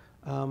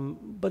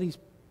 but he's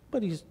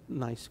a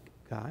nice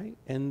guy.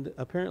 And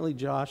apparently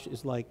Josh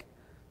is like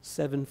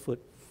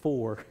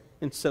 7'4".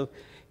 And so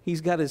he's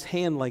got his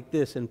hand like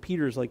this, and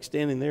Peter's like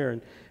standing there.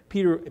 And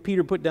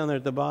Peter put down there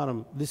at the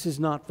bottom, "This is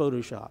not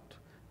Photoshopped."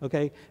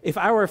 Okay? If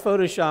I were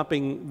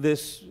photoshopping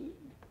this,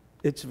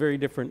 it's very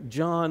different.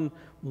 John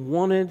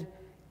wanted,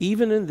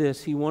 even in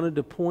this, he wanted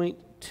to point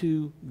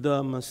to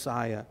the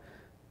Messiah.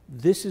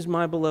 This is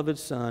my beloved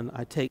Son.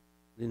 I take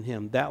in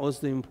him. That was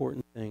the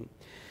important thing.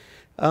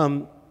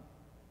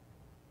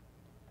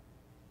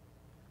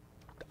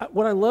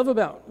 What I love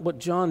about what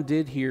John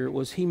did here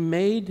was he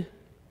made,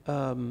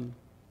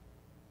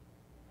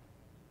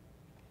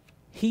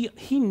 he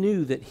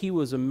knew that he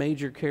was a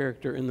major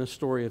character in the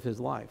story of his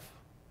life,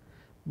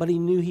 but he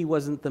knew he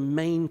wasn't the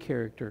main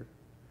character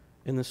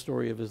in the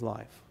story of his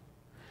life.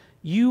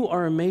 You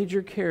are a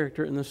major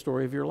character in the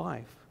story of your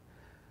life,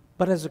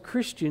 but as a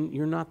Christian,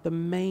 you're not the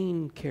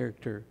main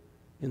character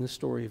in the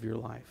story of your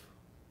life.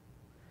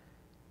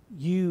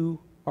 You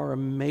are a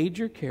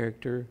major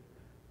character,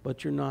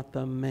 but you're not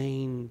the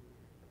main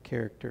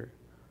character.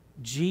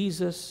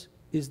 Jesus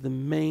is the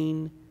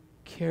main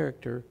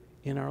character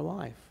in our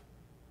life.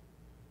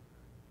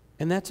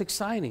 And that's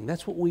exciting.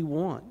 That's what we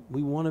want.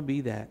 We want to be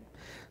that.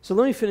 So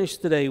let me finish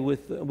today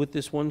with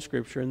this one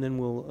scripture, and then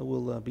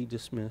we'll be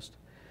dismissed.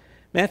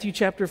 Matthew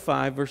chapter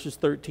 5, verses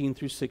 13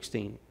 through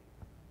 16.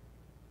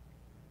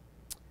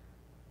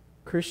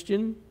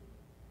 Christian,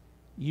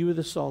 you are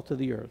the salt of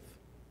the earth.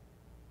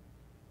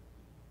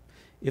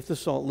 If the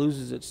salt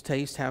loses its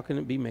taste, how can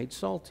it be made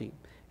salty?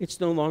 It's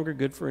no longer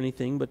good for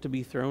anything but to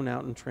be thrown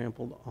out and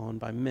trampled on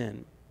by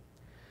men.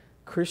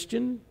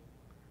 Christian,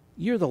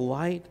 you're the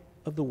light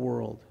of the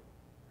world.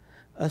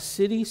 A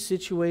city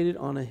situated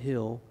on a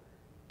hill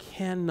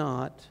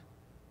cannot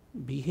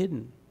be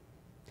hidden.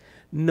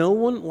 No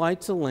one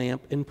lights a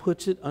lamp and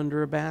puts it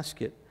under a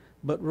basket,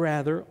 but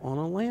rather on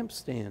a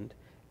lampstand,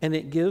 and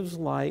it gives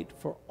light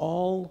for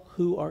all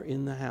who are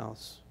in the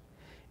house.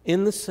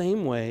 In the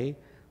same way,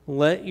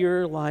 let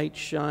your light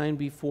shine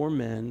before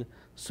men,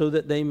 so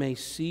that they may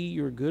see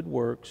your good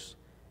works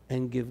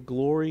and give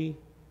glory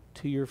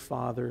to your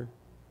Father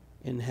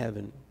in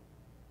heaven.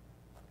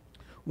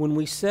 When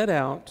we set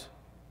out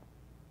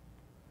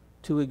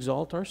to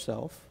exalt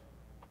ourselves,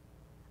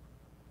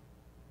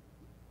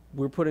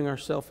 we're putting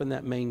ourselves in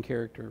that main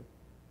character.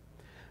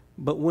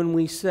 But when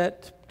we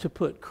set to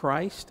put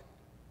Christ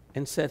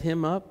and set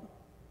him up,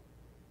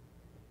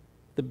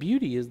 the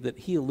beauty is that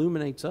he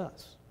illuminates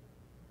us.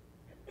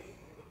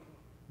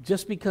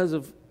 Just because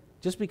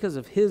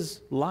of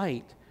his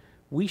light,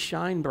 we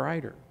shine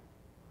brighter.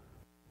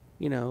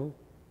 You know,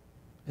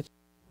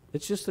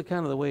 it's just the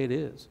kind of the way it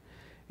is.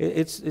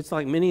 It's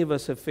like many of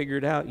us have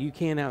figured out, you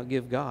can't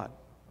outgive God.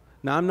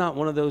 Now, I'm not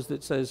one of those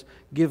that says,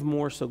 give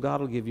more so God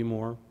will give you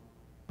more.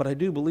 But I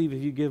do believe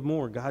if you give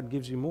more, God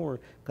gives you more,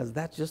 because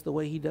that's just the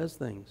way he does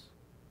things.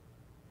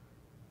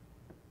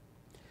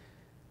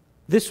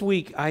 This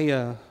week,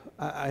 I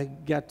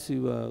got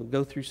to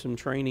go through some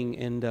training,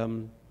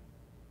 and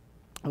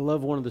I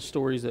love one of the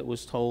stories that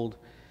was told,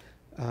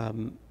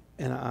 and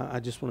I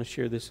just want to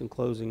share this in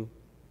closing.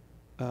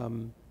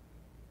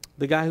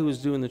 The guy who was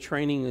doing the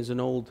training is an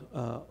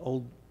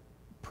old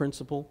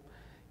principal,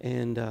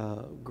 and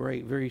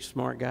great, very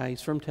smart guy.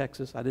 He's from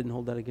Texas. I didn't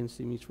hold that against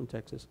him. He's from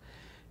Texas.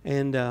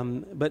 And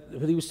but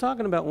he was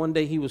talking about one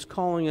day he was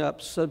calling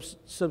up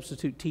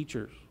substitute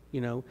teachers.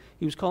 You know,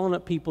 he was calling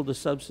up people to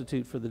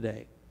substitute for the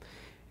day.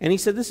 And he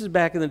said this is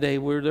back in the day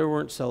where there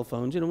weren't cell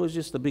phones, and it was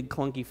just a big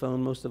clunky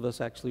phone. Most of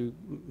us actually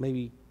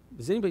maybe,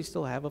 does anybody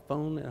still have a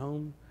phone at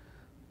home?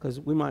 Because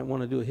we might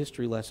want to do a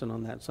history lesson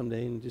on that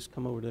someday and just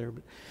come over there.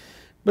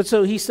 But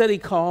so he said he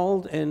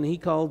called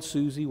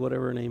Susie,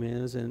 whatever her name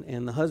is,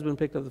 and the husband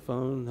picked up the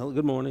phone. Hello,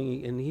 good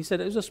morning. And he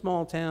said it was a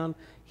small town.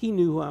 He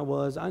knew who I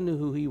was. I knew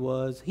who he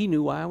was. He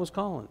knew why I was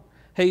calling.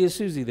 Hey, is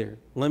Susie there?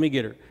 Let me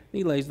get her. And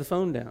he lays the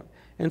phone down.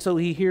 And so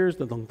he hears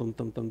the thunk, thunk,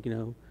 thunk, thunk, you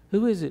know.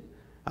 Who is it?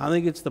 I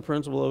think it's the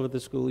principal over at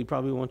the school. He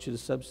probably wants you to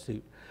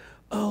substitute.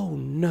 Oh,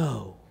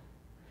 no.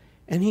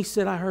 And he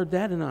said, I heard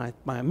that, and I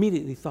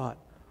immediately thought,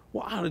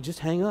 well, I ought to just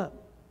hang up.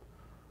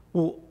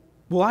 Well,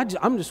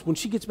 I'm just, when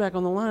she gets back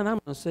on the line, I'm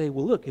going to say,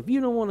 well, look, if you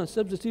don't want to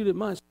substitute at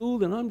my school,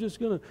 then I'm just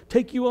going to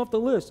take you off the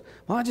list.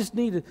 Well, I just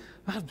need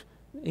to.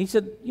 He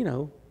said, you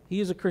know, he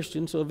is a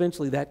Christian, so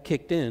eventually that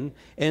kicked in.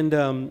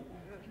 And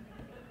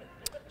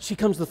she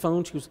comes to the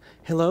phone. She goes,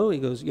 hello. He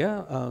goes,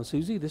 yeah,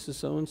 Susie, this is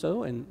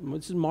so-and-so, and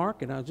this is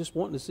Mark, and I was just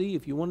wanting to see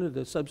if you wanted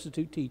to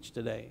substitute teach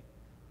today,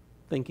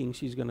 thinking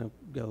she's going to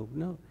go,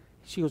 no.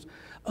 She goes,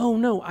 oh,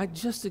 no, I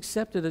just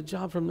accepted a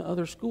job from the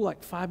other school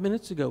like 5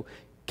 minutes ago.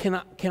 Can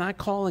I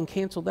call and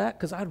cancel that?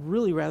 Because I'd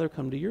really rather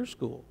come to your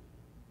school.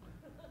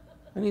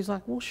 And he's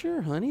like, well,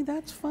 sure, honey,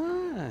 that's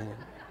fine.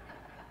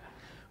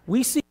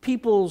 We see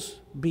people's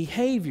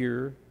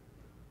behavior,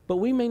 but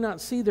we may not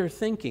see their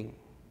thinking.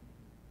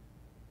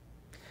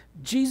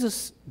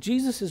 Jesus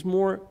is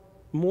more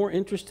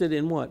interested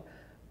in what?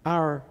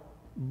 Our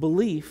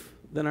belief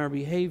than our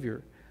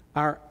behavior.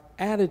 Our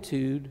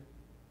attitude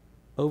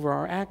over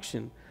our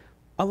action.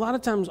 A lot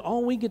of times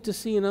all we get to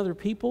see in other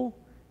people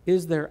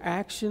is their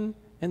action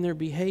and their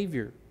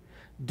behavior.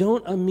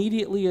 Don't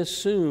immediately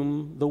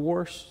assume the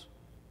worst.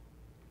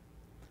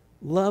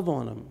 Love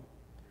on them.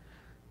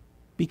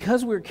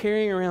 Because we're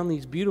carrying around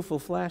these beautiful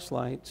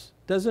flashlights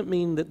doesn't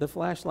mean that the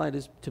flashlight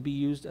is to be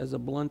used as a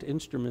blunt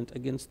instrument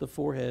against the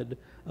forehead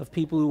of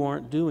people who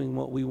aren't doing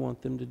what we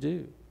want them to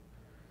do.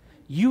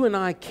 You and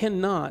I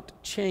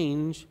cannot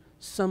change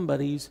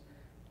somebody's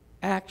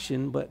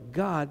action, but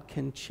God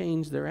can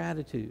change their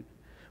attitude.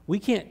 We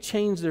can't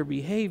change their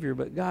behavior,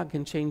 but God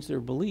can change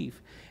their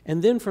belief.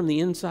 And then from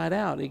the inside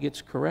out, it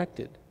gets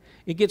corrected.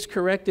 It gets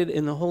corrected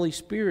in the Holy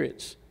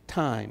Spirit's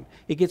time.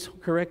 It gets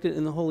corrected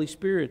in the Holy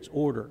Spirit's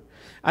order.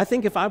 I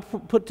think if I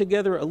put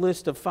together a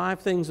list of 5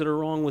 things that are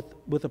wrong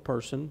with a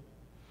person,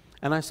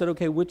 and I said,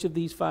 okay, which of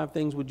these 5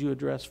 things would you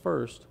address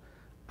first?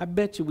 I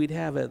bet you we'd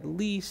have at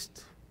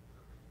least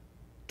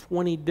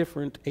 20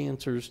 different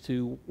answers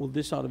to, well,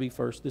 this ought to be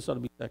first, this ought to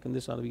be second,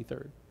 this ought to be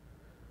third.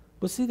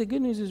 But see, the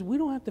good news is we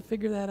don't have to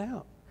figure that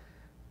out.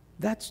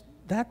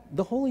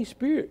 The Holy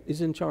Spirit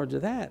is in charge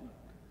of that.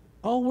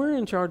 All we're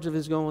in charge of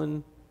is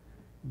going,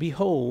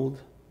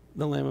 behold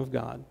the Lamb of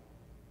God.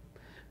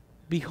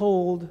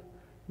 Behold,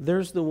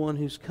 there's the one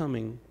who's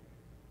coming,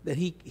 that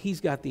he's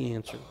got the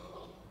answer.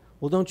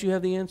 Well, don't you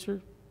have the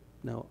answer?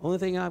 No. Only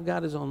thing I've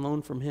got is on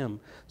loan from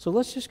him. So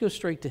let's just go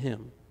straight to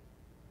him,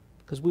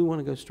 because we want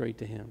to go straight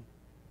to him.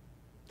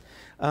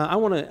 I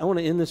want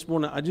to end this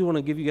morning. I do want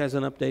to give you guys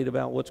an update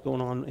about what's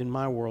going on in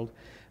my world.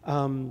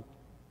 For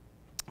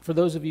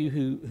those of you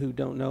who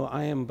don't know,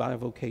 I am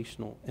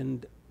bivocational,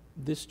 and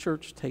this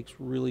church takes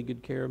really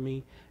good care of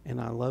me, and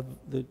I love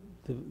the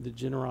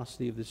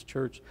generosity of this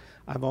church.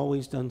 I've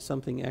always done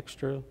something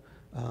extra,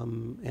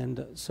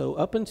 and so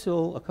up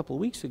until a couple of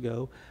weeks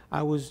ago,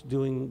 I was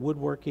doing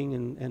woodworking,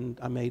 and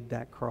I made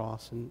that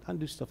cross, and I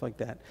do stuff like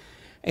that.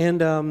 And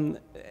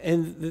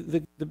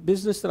the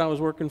business that I was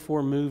working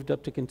for moved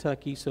up to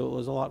Kentucky, so it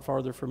was a lot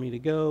farther for me to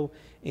go.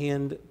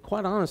 And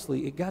quite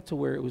honestly, it got to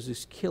where it was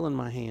just killing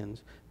my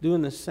hands.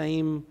 Doing the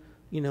same,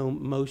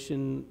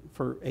 motion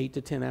for 8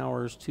 to 10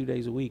 hours, 2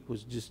 days a week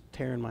was just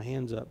tearing my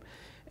hands up.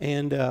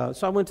 And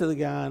so I went to the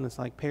guy, and it's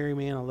like, Perry,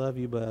 man, I love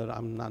you, but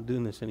I'm not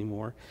doing this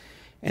anymore.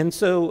 And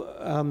so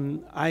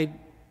a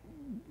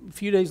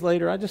few days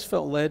later, I just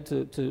felt led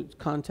to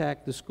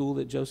contact the school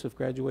that Joseph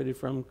graduated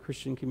from,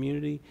 Christian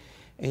Community.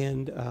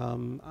 And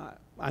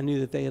I knew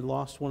that they had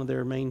lost one of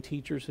their main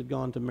teachers, had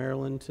gone to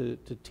Maryland to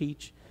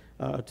teach,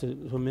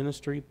 to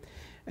ministry.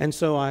 And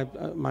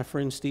so my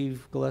friend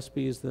Steve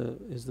Gillespie is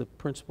the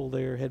principal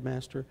there,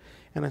 headmaster.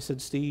 And I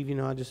said, Steve,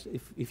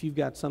 if you've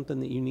got something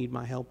that you need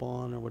my help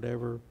on or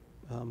whatever.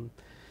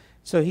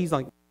 So he's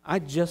like, I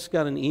just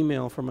got an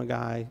email from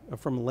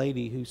a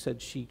lady who said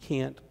she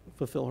can't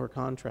fulfill her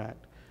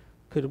contract.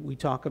 Could we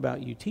talk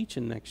about you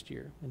teaching next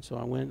year? And so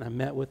I went and I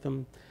met with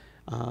them.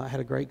 I had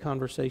a great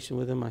conversation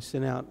with him. I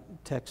sent out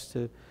texts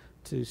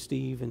to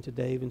Steve and to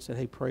Dave and said,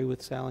 hey, pray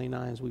with Sally and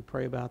I as we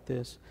pray about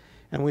this.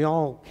 And we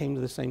all came to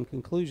the same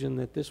conclusion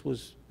that this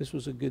was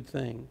a good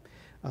thing.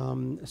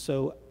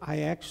 So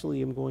I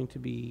actually am going to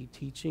be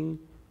teaching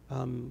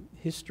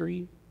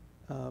history,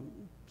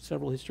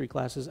 several history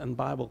classes and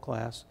Bible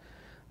class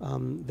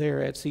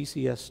there at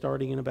CCS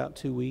starting in about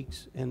 2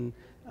 weeks. And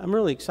I'm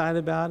really excited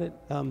about it.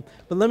 But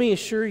let me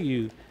assure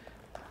you,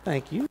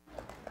 thank you.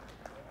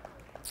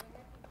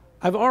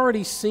 I've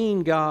already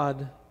seen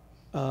God,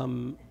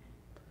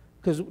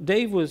 because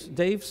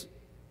Dave's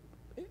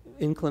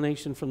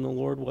inclination from the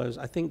Lord was,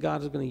 I think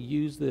God is going to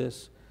use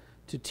this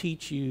to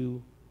teach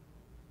you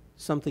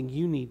something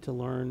you need to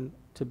learn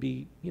to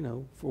be,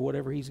 for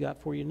whatever he's got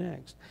for you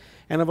next.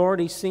 And I've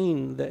already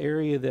seen the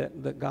area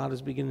that God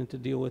is beginning to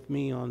deal with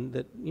me on,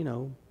 that,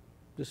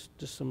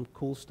 just some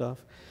cool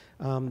stuff.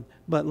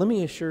 But let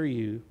me assure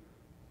you,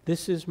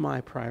 this is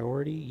my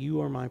priority. You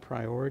are my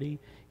priority.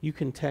 You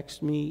can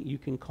text me. You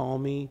can call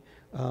me.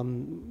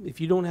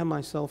 If you don't have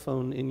my cell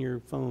phone in your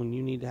phone,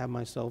 you need to have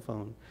my cell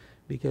phone,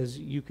 because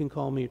you can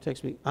call me or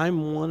text me.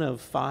 I'm one of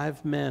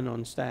 5 men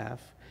on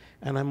staff,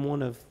 and I'm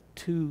one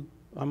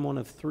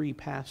of 3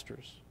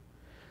 pastors.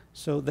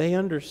 So they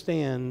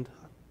understand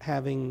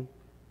having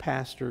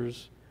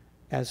pastors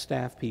as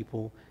staff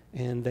people,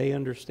 and they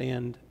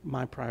understand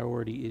my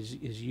priority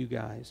is you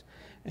guys.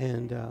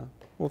 And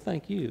well,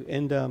 thank you.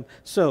 And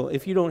so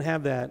if you don't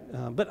have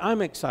that, but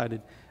I'm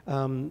excited.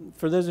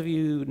 For those of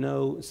you who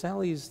know,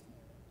 Sally's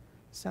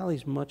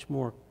much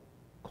more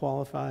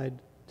qualified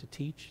to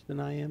teach than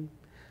I am.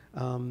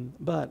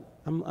 But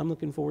I'm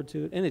looking forward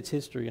to it. And it's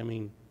history. I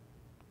mean,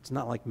 it's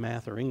not like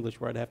math or English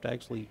where I'd have to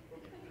actually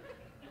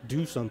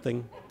do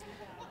something.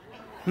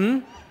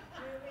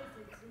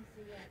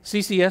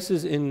 CCS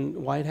is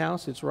in White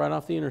House. It's right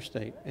off the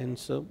interstate. And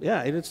so,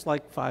 yeah, it's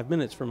like 5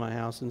 minutes from my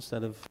house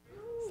instead of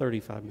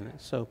 35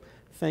 minutes. So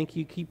thank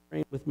you. Keep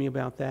praying with me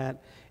about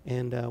that.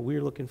 And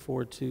we're looking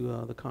forward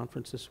to the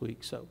conference this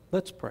week. So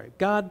let's pray.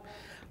 God,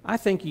 I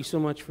thank you so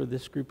much for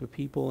this group of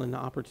people and the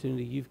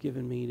opportunity you've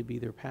given me to be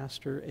their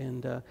pastor.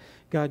 And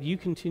God, you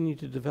continue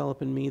to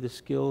develop in me the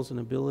skills and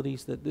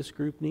abilities that this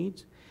group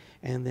needs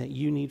and that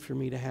you need for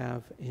me to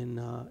have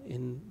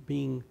in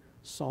being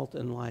salt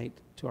and light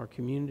to our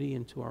community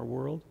and to our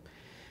world.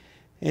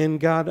 And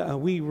God,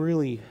 we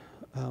really,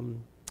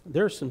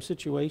 there are some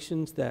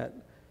situations that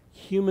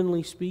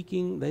humanly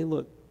speaking, they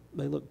look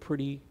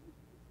pretty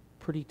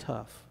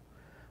tough,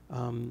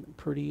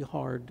 pretty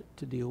hard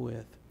to deal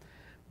with.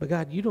 But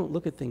God, you don't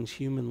look at things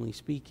humanly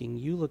speaking.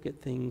 You look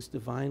at things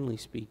divinely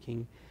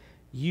speaking.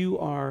 You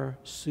are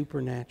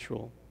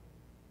supernatural.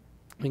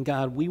 And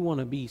God, we want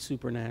to be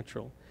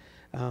supernatural.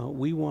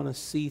 We want to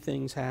see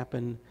things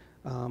happen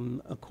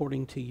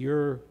according to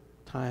your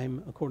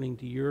time, according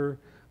to your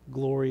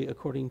glory,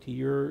 according to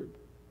your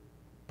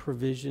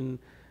provision,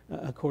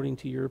 according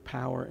to your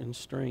power and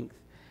strength,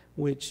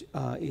 which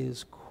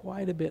is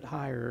quite a bit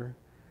higher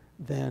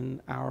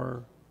than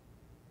our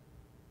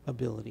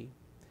ability.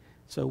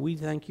 So we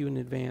thank you in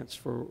advance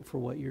for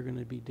what you're going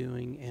to be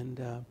doing. And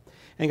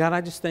God,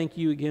 I just thank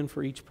you again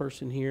for each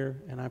person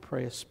here, and I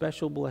pray a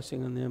special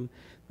blessing on them,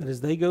 that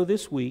as they go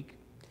this week,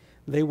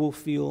 they will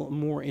feel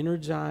more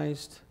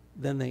energized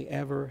than they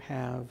ever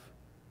have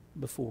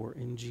before.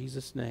 In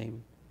Jesus'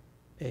 name,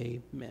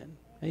 amen.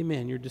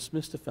 Amen. You're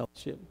dismissed to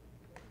fellowship.